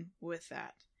run-in with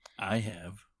that. I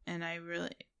have. And I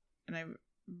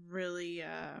really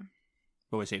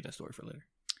But we save that story for later.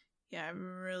 Yeah, I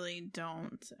really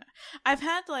don't. I've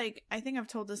had, like, I think I've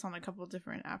told this on a couple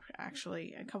different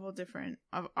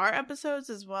of our episodes,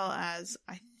 as well as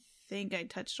I think I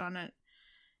touched on it.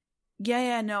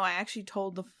 No, I actually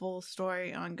told the full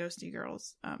story on Ghosty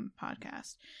Girls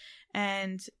podcast.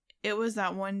 And it was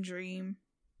that one dream.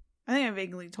 I think I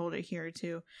vaguely told it here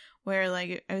too, where like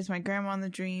it was my grandma in the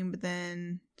dream, but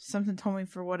then something told me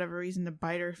for whatever reason to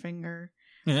bite her finger.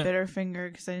 Bit her finger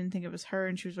because I didn't think it was her,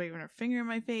 and she was waving her finger in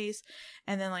my face,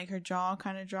 and then like her jaw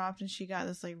kind of dropped, and she got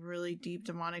this like really deep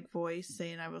demonic voice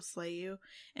saying "I will slay you,"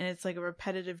 and it's like a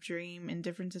repetitive dream in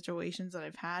different situations that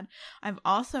I've had. I've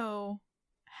also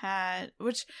had,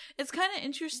 which it's kind of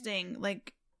interesting,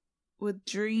 like with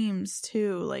dreams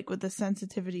too, like with the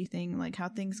sensitivity thing, like how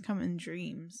things come in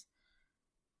dreams.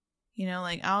 You know,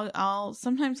 like I'll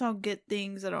sometimes I'll get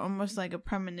things that are almost like a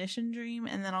premonition dream,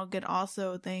 and then I'll get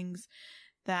also things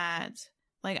that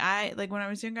like when I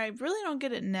was younger, I really don't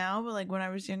get it now, but like when I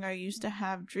was younger, I used to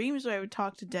have dreams where I would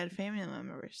talk to dead family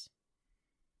members,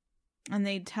 and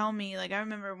they'd tell me, like, I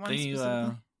remember one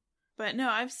specifically, but no,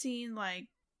 I've seen like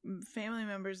family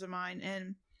members of mine,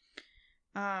 and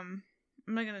I'm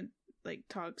not gonna like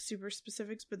talk super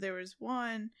specifics, but there was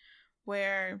one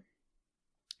where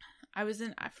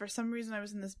for some reason I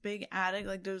was in this big attic,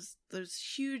 like those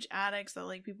huge attics that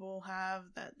like people have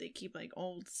that they keep like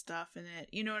old stuff in it.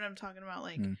 You know what I'm talking about?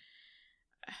 Like,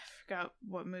 I forgot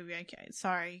what movie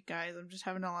sorry guys, I'm just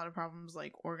having a lot of problems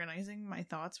like organizing my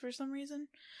thoughts for some reason.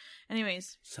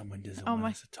 Anyways. Someone doesn't want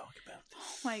us to talk about this.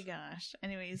 Oh my gosh.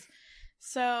 Anyways.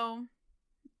 So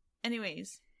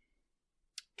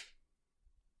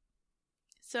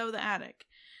the attic.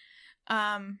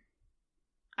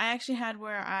 I actually had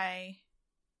where I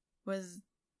was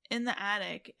in the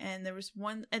attic, and there was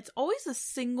one, it's always a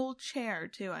single chair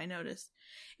too, I noticed.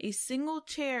 A single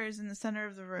chair is in the center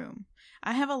of the room.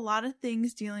 I have a lot of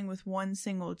things dealing with one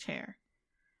single chair.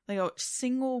 Like a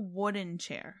single wooden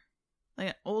chair. Like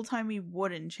an old-timey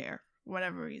wooden chair, for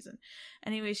whatever reason.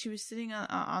 Anyway, she was sitting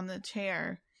on the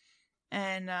chair,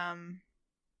 and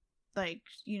like,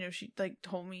 you know, she like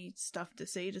told me stuff to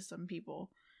say to some people,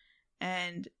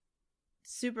 and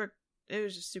it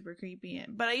was just super creepy.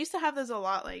 But I used to have those a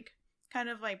lot, like kind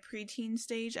of like preteen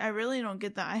stage. I really don't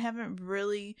get that. I haven't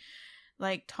really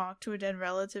like talked to a dead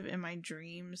relative in my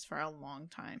dreams for a long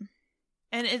time.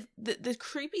 And the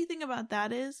creepy thing about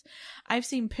that is I've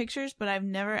seen pictures, but I've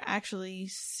never actually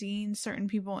seen certain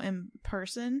people in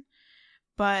person.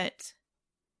 But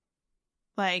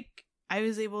like I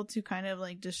was able to kind of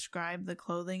like describe the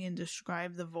clothing and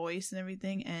describe the voice and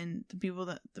everything, and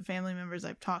the family members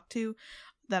I've talked to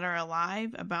that are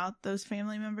alive about those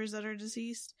family members that are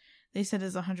deceased, they said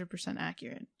is 100%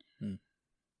 accurate.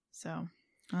 So,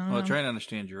 well, trying to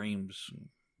understand dreams,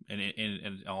 and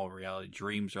in all reality,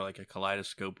 dreams are like a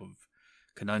kaleidoscope of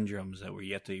conundrums that we're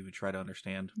yet to even try to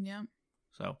understand. Yeah.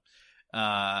 So,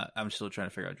 I'm still trying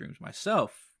to figure out dreams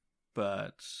myself,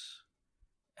 but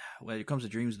when it comes to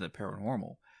dreams of the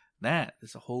paranormal, that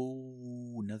is a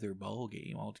whole nother ball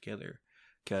game altogether.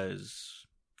 Because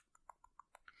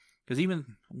even,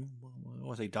 I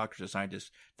want to say doctors or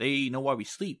scientists, they know why we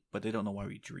sleep, but they don't know why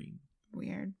we dream.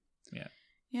 Weird. Yeah.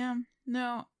 Yeah.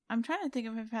 No, I'm trying to think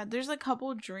if there's a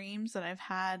couple dreams that I've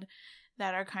had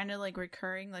that are kind of like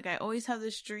recurring. Like I always have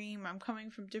this dream, I'm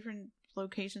coming from different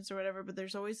locations or whatever, but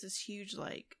there's always this huge,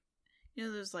 like, you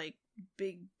know, those like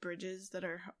big bridges that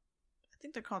are, I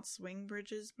think they're called swing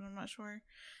bridges, but I'm not sure.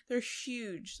 They're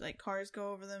huge, like cars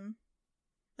go over them.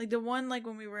 Like the one like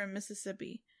when we were in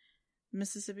Mississippi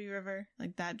River,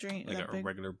 like that dream. Like that a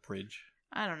regular bridge.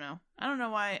 I don't know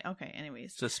why. Okay,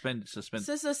 anyways. Suspend. It's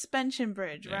a suspension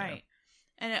bridge, yeah, right?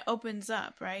 And it opens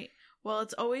up, right? Well,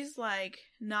 it's always like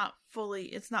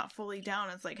it's not fully down.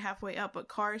 It's like halfway up, but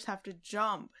cars have to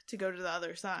jump to go to the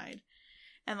other side.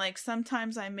 And like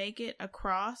sometimes I make it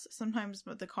across, sometimes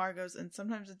but the car goes, and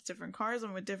sometimes it's different cars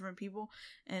and with different people,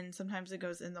 and sometimes it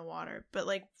goes in the water. But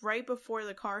like right before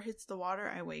the car hits the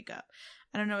water, I wake up.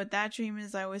 I don't know what that dream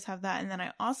is. I always have that. And then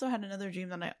I also had another dream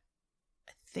that I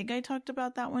think I talked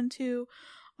about that one too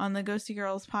on the Ghosty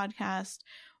Girls podcast,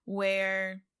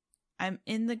 where I'm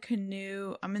in the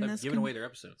canoe. I'm in this giving away their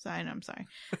episodes. I know, I'm sorry.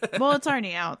 Well, it's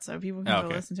already out, so people can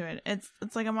go listen to it. It's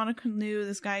like I'm on a canoe.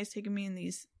 This guy's taking me in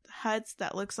these huts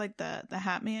that looks like the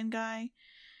Hat Man guy,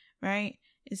 right?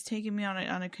 Is taking me on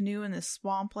a canoe in this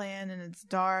swampland, and it's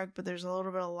dark, but there's a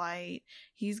little bit of light.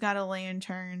 He's got a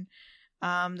lantern.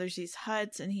 There's these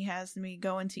huts, and he has me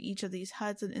go into each of these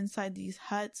huts, and inside these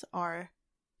huts are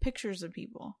pictures of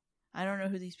people. I don't know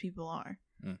who these people are.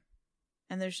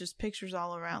 And there's just pictures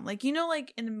all around. Like, you know,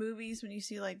 like in the movies when you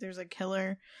see like there's a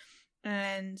killer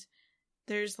and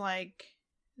there's like,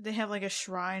 they have like a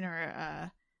shrine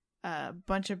or a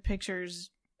bunch of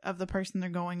pictures of the person they're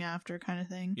going after kind of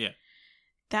thing. Yeah.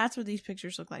 That's what these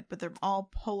pictures look like, but they're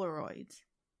all Polaroids.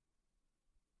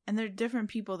 And they're different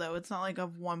people, though. It's not like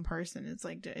of one person. It's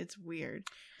like, it's weird.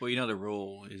 Well, you know, the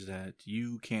rule is that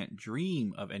you can't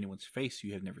dream of anyone's face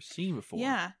you have never seen before.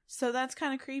 Yeah. So that's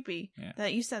kind of creepy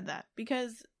that you said that.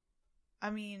 Because,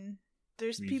 I mean,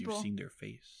 there's people. You've seen their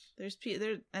face.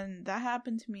 And that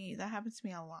happened to me. That happens to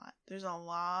me a lot. There's a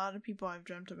lot of people I've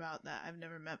dreamt about that I've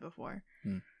never met before.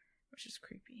 Which is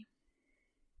creepy.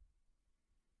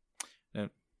 I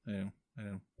know.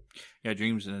 Yeah,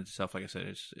 dreams and stuff, like I said,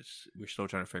 it's we're still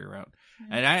trying to figure out.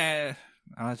 And I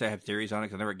honestly have theories on it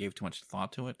because I never gave too much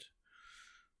thought to it.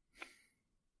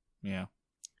 Yeah.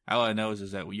 All I know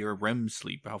is that your REM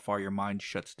sleep, how far your mind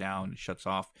shuts down and shuts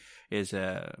off, is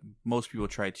most people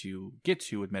try to get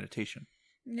to with meditation.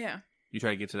 Yeah. You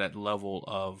try to get to that level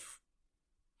of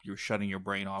you're shutting your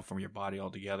brain off from your body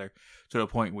altogether to the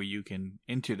point where you can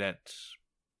enter that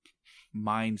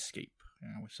mindscape,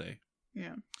 I would say.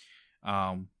 Yeah.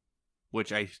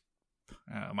 Which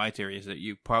my theory is that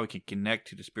you probably can connect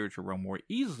to the spiritual realm more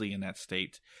easily in that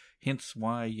state. Hence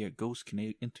why ghosts can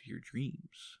enter your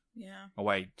dreams. Yeah. Or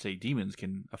why, say, demons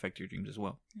can affect your dreams as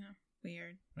well. Yeah.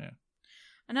 Weird. Yeah.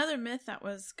 Another myth that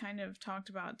was kind of talked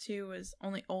about too was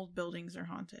only old buildings are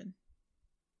haunted.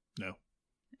 No.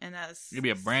 And that's it could be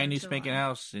a brand new spanking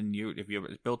house, and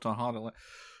it's built on haunted land.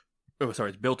 Oh,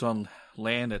 sorry, it's built on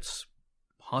land that's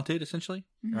haunted, essentially,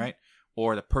 right?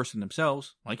 Or the person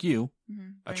themselves, like you,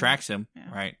 attracts him,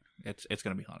 right? It's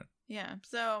going to be haunted. Yeah.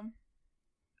 So,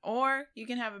 or you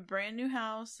can have a brand new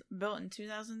house built in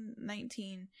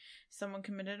 2019. Someone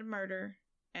committed a murder,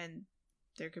 and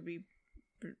there could be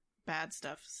bad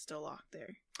stuff still locked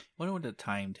there. I wonder what the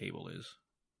timetable is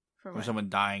for someone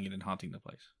dying and then haunting the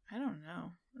place. I don't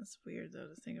know. That's weird, though,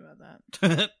 to think about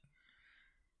that.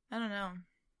 I don't know.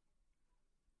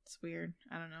 It's weird.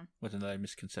 I don't know. What's another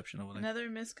misconception over there? Another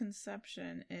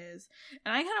misconception is,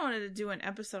 and I kind of wanted to do an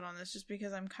episode on this just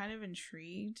because I'm kind of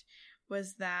intrigued,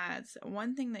 was that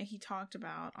one thing that he talked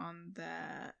about on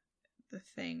the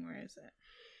thing, where is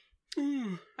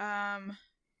it?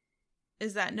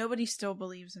 Is that nobody still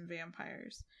believes in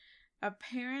vampires.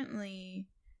 Apparently,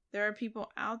 there are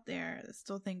people out there that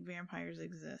still think vampires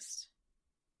exist.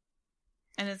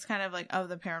 And it's kind of like of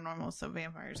the paranormal, so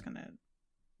vampires kind of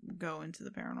go into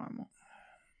the paranormal.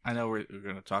 I know we're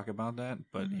going to talk about that,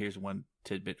 but here's one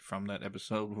tidbit from that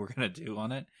episode we're going to do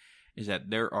on it, is that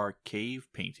there are cave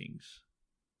paintings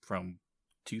from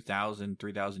 2,000,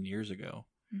 3,000 years ago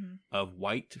of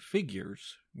white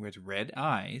figures with red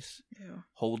eyes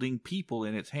holding people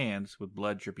in its hands with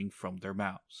blood dripping from their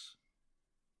mouths.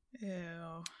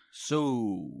 Ew.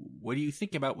 So, what do you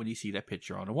think about when you see that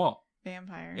picture on the wall?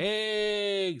 Vampire.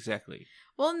 Exactly.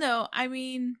 Well, no, I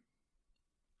mean,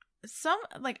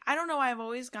 I don't know, I've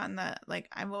always gotten that,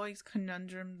 I've always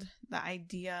conundrumed the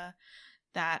idea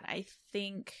that I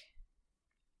think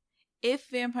if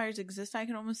vampires exist, I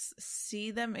can almost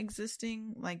see them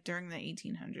existing, during the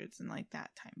 1800s and,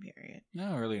 that time period.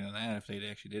 No, earlier than that, if they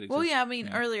actually did exist. Well, yeah, I mean,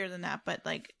 earlier than that, but,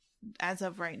 as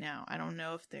of right now, I don't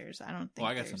know if there's, I don't think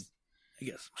I got some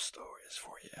stories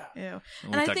for you. Ew.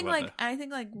 And I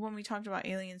think when we talked about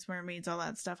aliens, mermaids, all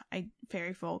that stuff,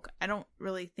 fairy folk, I don't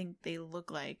really think they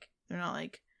look like, they're not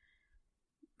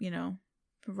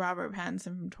Robert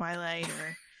Pattinson from Twilight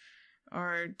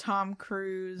or Tom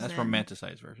Cruise. That's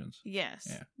romanticized versions. Yes.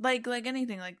 Yeah. Like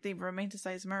anything, they've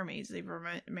romanticized mermaids, they've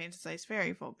romanticized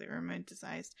fairy folk, they've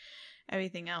romanticized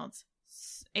everything else.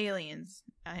 Aliens.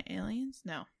 Aliens?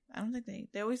 No. I don't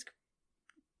think they always...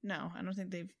 No, I don't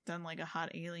think they've done a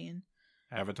hot alien.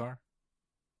 Avatar?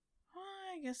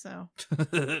 I guess so.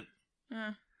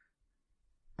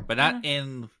 But not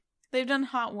in... They've done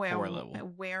hot werewolves.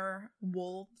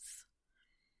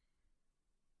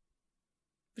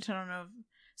 Which I don't know.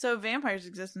 So if vampires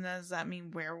exist, and does that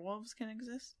mean werewolves can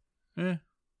exist? Yeah.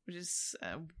 Which is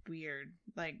weird.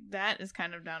 That is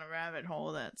kind of down a rabbit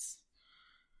hole that's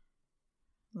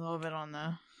a little bit on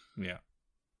the... Yeah.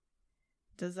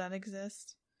 Does that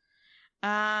exist?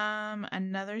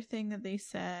 Another thing that they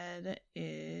said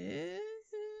is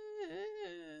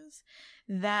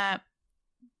that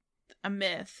a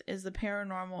myth is the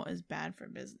paranormal is bad for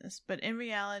business. But in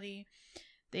reality,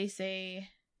 they're saying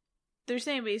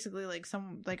basically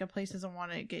a place doesn't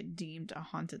want to get deemed a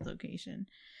haunted location.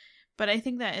 But I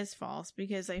think that is false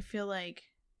because I feel like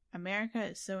America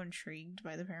is so intrigued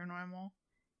by the paranormal.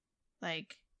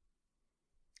 Like,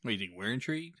 what, you think we're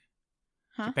intrigued?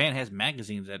 Huh? Japan has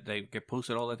magazines that they get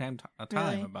posted all the time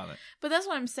Really? about it. But that's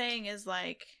what I'm saying is,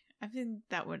 like, I think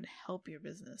that would help your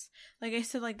business. Like I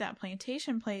said, like that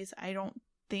plantation place, I don't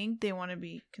think they want to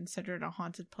be considered a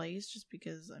haunted place just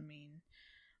because, I mean,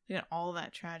 look at all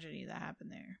that tragedy that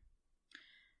happened there.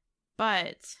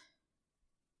 But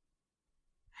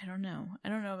I don't know. I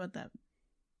don't know about that.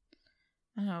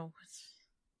 I don't know.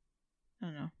 I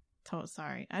don't know.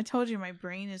 Sorry. I told you my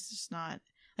brain is just not...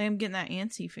 Like, I'm getting that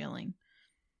antsy feeling.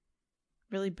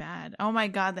 Really bad. Oh my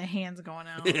god, the hand's going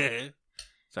out.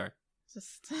 Sorry.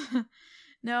 Just...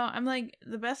 No, I'm like...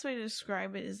 The best way to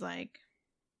describe it is like...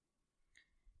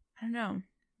 I don't know.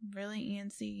 Really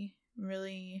antsy.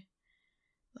 Really...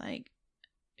 Like...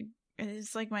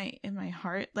 It's like in my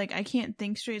heart, like I can't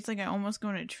think straight. It's like I almost go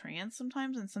into a trance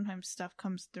sometimes, and sometimes stuff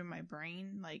comes through my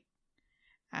brain, like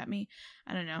at me.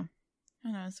 I don't know.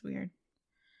 It's weird.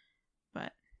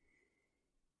 But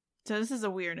so this is a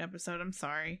weird episode. I'm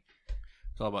sorry.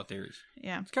 It's all about theories.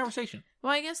 Yeah, it's conversation.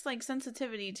 Well, I guess like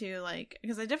sensitivity to like,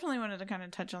 because I definitely wanted to kind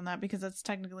of touch on that because that's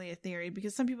technically a theory.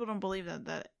 Because some people don't believe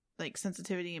that like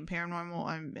sensitivity and paranormal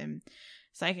and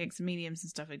psychics, and mediums and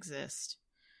stuff exist.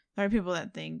 There are people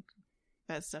that think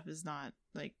that stuff is not,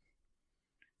 like,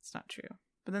 it's not true.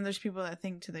 But then there's people that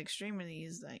think to the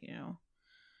extremities, that, you know,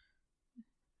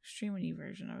 extremity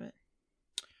version of it.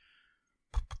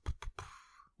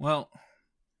 Well,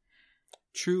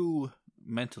 true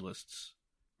mentalists,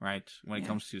 right, when it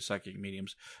comes to psychic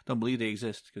mediums, don't believe they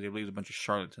exist because they believe a bunch of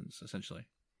charlatans, essentially.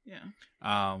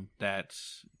 Yeah. That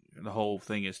the whole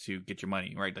thing is to get your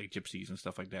money, right? Like gypsies and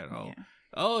stuff like that. Yeah.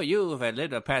 Oh, you have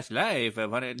lived a past life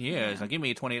of 100 years. Yeah. Now give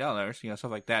me $20,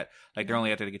 stuff like that. Like, they're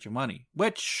only out there to get your money.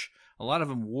 Which, a lot of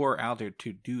them were out there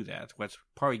to do that. Which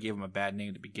probably gave them a bad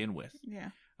name to begin with.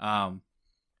 Yeah.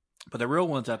 But the real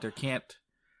ones out there can't,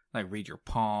 like, read your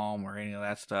palm or any of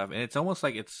that stuff. And it's almost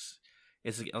like it's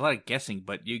a lot of guessing,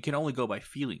 but you can only go by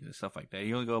feelings and stuff like that.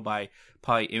 You only go by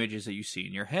probably images that you see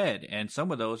in your head. And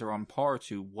some of those are on par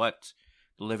to what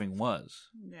the living was.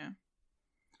 Yeah.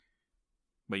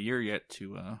 But you're yet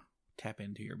to tap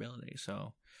into your ability.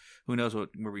 So who knows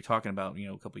what we'll be talking about,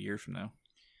 a couple of years from now.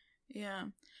 Yeah.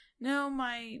 No,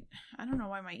 I don't know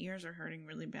why my ears are hurting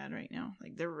really bad right now.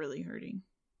 Like, they're really hurting.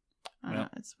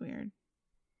 It's weird.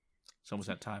 It's almost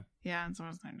that time. Yeah, it's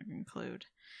almost time to conclude.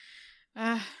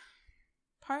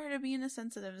 Part of being a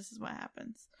sensitive, this is what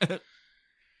happens.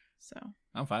 So.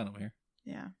 I'm fine over here.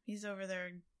 Yeah. He's over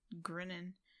there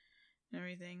grinning and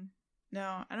everything.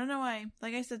 No, I don't know why.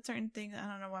 Like I said, certain things, I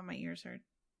don't know why my ears hurt.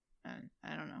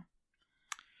 I don't know.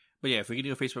 But yeah, if we can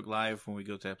do a Facebook Live when we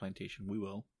go to that plantation, we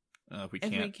will. If we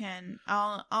can't. If we can.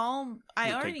 I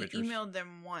already emailed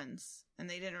them once, and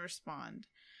they didn't respond.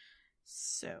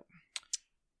 So,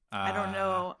 I don't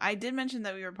know. I did mention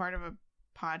that we were part of a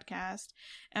podcast,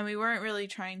 and we weren't really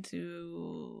trying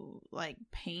to, like,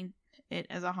 paint it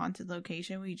as a haunted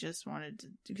location. We just wanted to,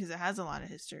 because it has a lot of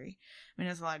history. I mean,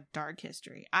 it has a lot of dark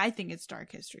history. I think it's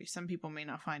dark history. Some people may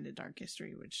not find it dark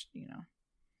history, which,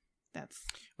 that's...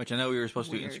 Which I know we were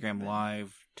supposed to do Instagram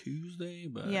Live Tuesday,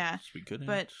 but we couldn't.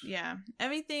 But, yeah.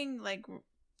 Everything, like,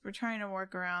 we're trying to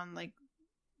work around, like,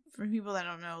 for people that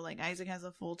don't know, like, Isaac has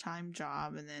a full-time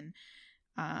job, and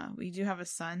then we do have a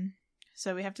son.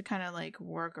 So we have to kind of, like,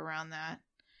 work around that.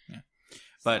 Yeah.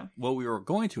 But what we were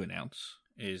going to announce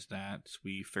is that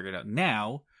we figured out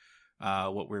now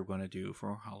what we're going to do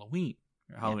for Halloween.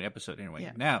 Halloween episode, anyway.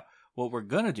 Yeah. Now, what we're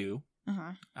going to do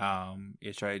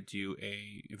is try to do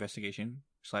a investigation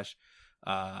 /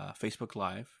 Facebook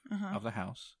Live of the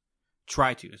house.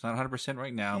 Try to. It's not 100%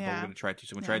 right now, but we're going to try to.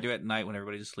 So we're going to try to do it at night when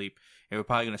everybody's asleep. And we're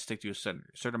probably going to stick to a certain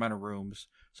amount of rooms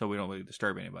so we don't really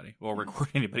disturb anybody or record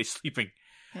anybody sleeping.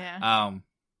 Yeah.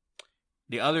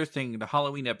 The other thing, the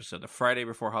Halloween episode, the Friday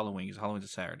before Halloween, because Halloween's a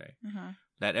Saturday.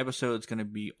 That episode's going to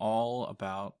be all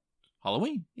about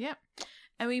Halloween. Yep.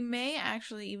 And we may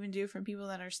actually even do, for people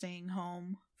that are staying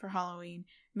home for Halloween,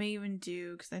 may even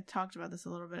do, because I talked about this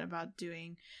a little bit, about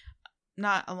doing,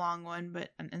 not a long one, but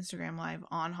an Instagram Live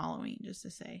on Halloween, just to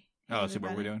say. Hey, see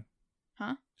what we're doing?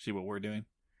 Huh? See what we're doing?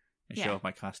 And show off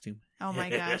my costume. Oh my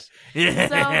gosh.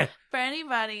 So, for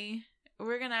anybody,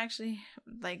 we're going to actually,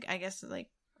 like, I guess, like,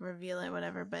 reveal it,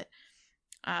 whatever, but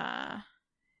do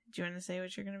you want to say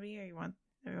what you're going to be, or you want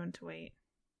everyone to wait?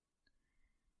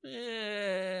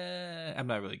 I'm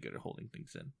not really good at holding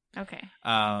things in. Okay.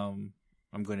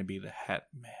 I'm going to be the Hat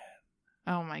Man.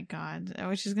 Oh my god,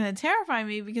 which is going to terrify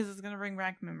me because it's going to bring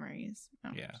back memories.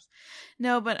 Yeah.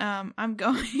 No, but I'm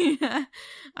going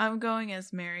I'm going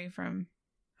as Mary from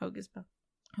Hocus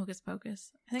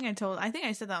Pocus. I think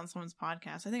I said that on someone's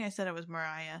podcast. I think I said it was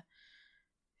Mariah.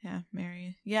 Yeah,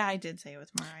 Mary. Yeah, I did say it was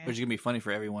Mariah. Which is going to be funny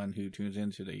for everyone who tunes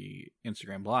into the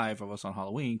Instagram live of us on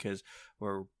Halloween, because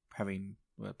we're having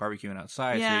barbecuing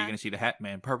outside, so you're going to see the Hat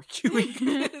Man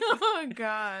barbecuing. Oh,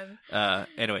 God.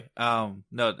 Anyway, no,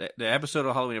 the episode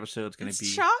of Halloween episode is going to be...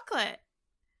 chocolate.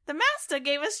 The master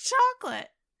gave us chocolate.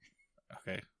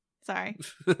 Okay. Sorry.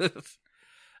 The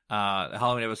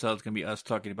Halloween episode is going to be us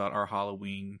talking about our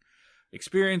Halloween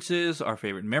experiences, our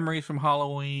favorite memories from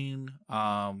Halloween,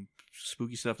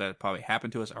 spooky stuff that probably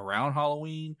happened to us around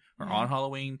Halloween or on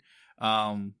Halloween.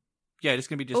 Yeah, it's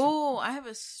gonna be just. Oh, I have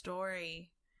a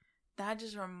story that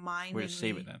just reminded me. We're gonna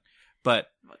save it then, but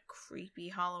a creepy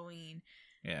Halloween.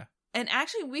 Yeah, and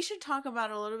actually, we should talk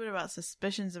about a little bit about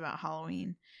suspicions about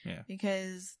Halloween. Yeah,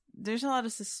 because there's a lot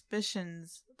of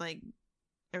suspicions, like,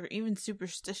 or even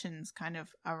superstitions, kind of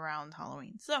around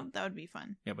Halloween. So that would be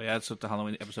fun. Yeah, but that's what the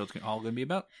Halloween episode's all going to be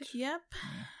about. Yep.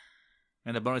 Yeah.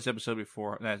 And the bonus episode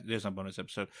before that, there's no bonus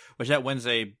episode, which that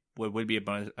Wednesday would be a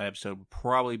bonus episode, would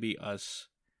probably be us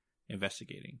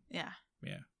investigating. Yeah.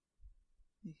 Yeah.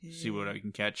 See what I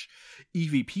can catch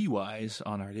EVP wise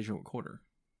on our digital recorder.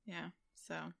 Yeah.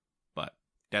 So. But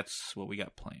that's what we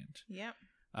got planned. Yep.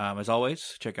 As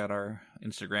always, check out our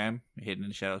Instagram, Hidden in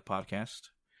the Shadows Podcast.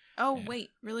 Oh, wait,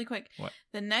 really quick. What?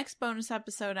 The next bonus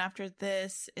episode after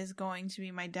this is going to be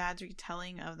my dad's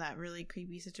retelling of that really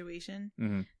creepy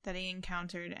situation that he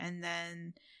encountered. And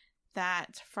then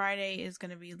that Friday is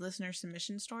going to be listener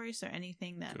submission stories. So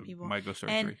anything that people... My Ghost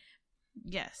Story 3.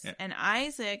 Yes. Yeah. And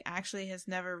Isaac actually has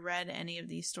never read any of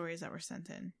these stories that were sent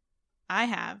in. I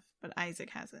have, but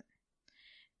Isaac hasn't.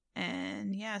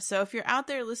 And yeah, so if you're out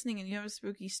there listening and you have a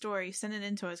spooky story, send it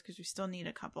in to us because we still need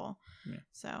a couple. Yeah.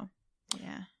 So,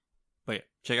 yeah. But yeah,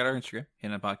 check out our Instagram,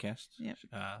 Hidden in the Podcast. Yep.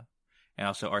 And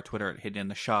also our Twitter at Hidden in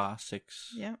the Shaw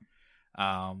 6. Yep.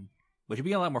 Which would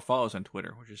be a lot more follows on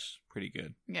Twitter, which is pretty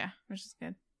good. Yeah, which is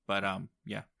good. But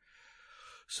yeah.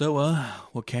 So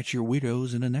we'll catch your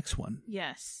weirdos in the next one.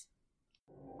 Yes.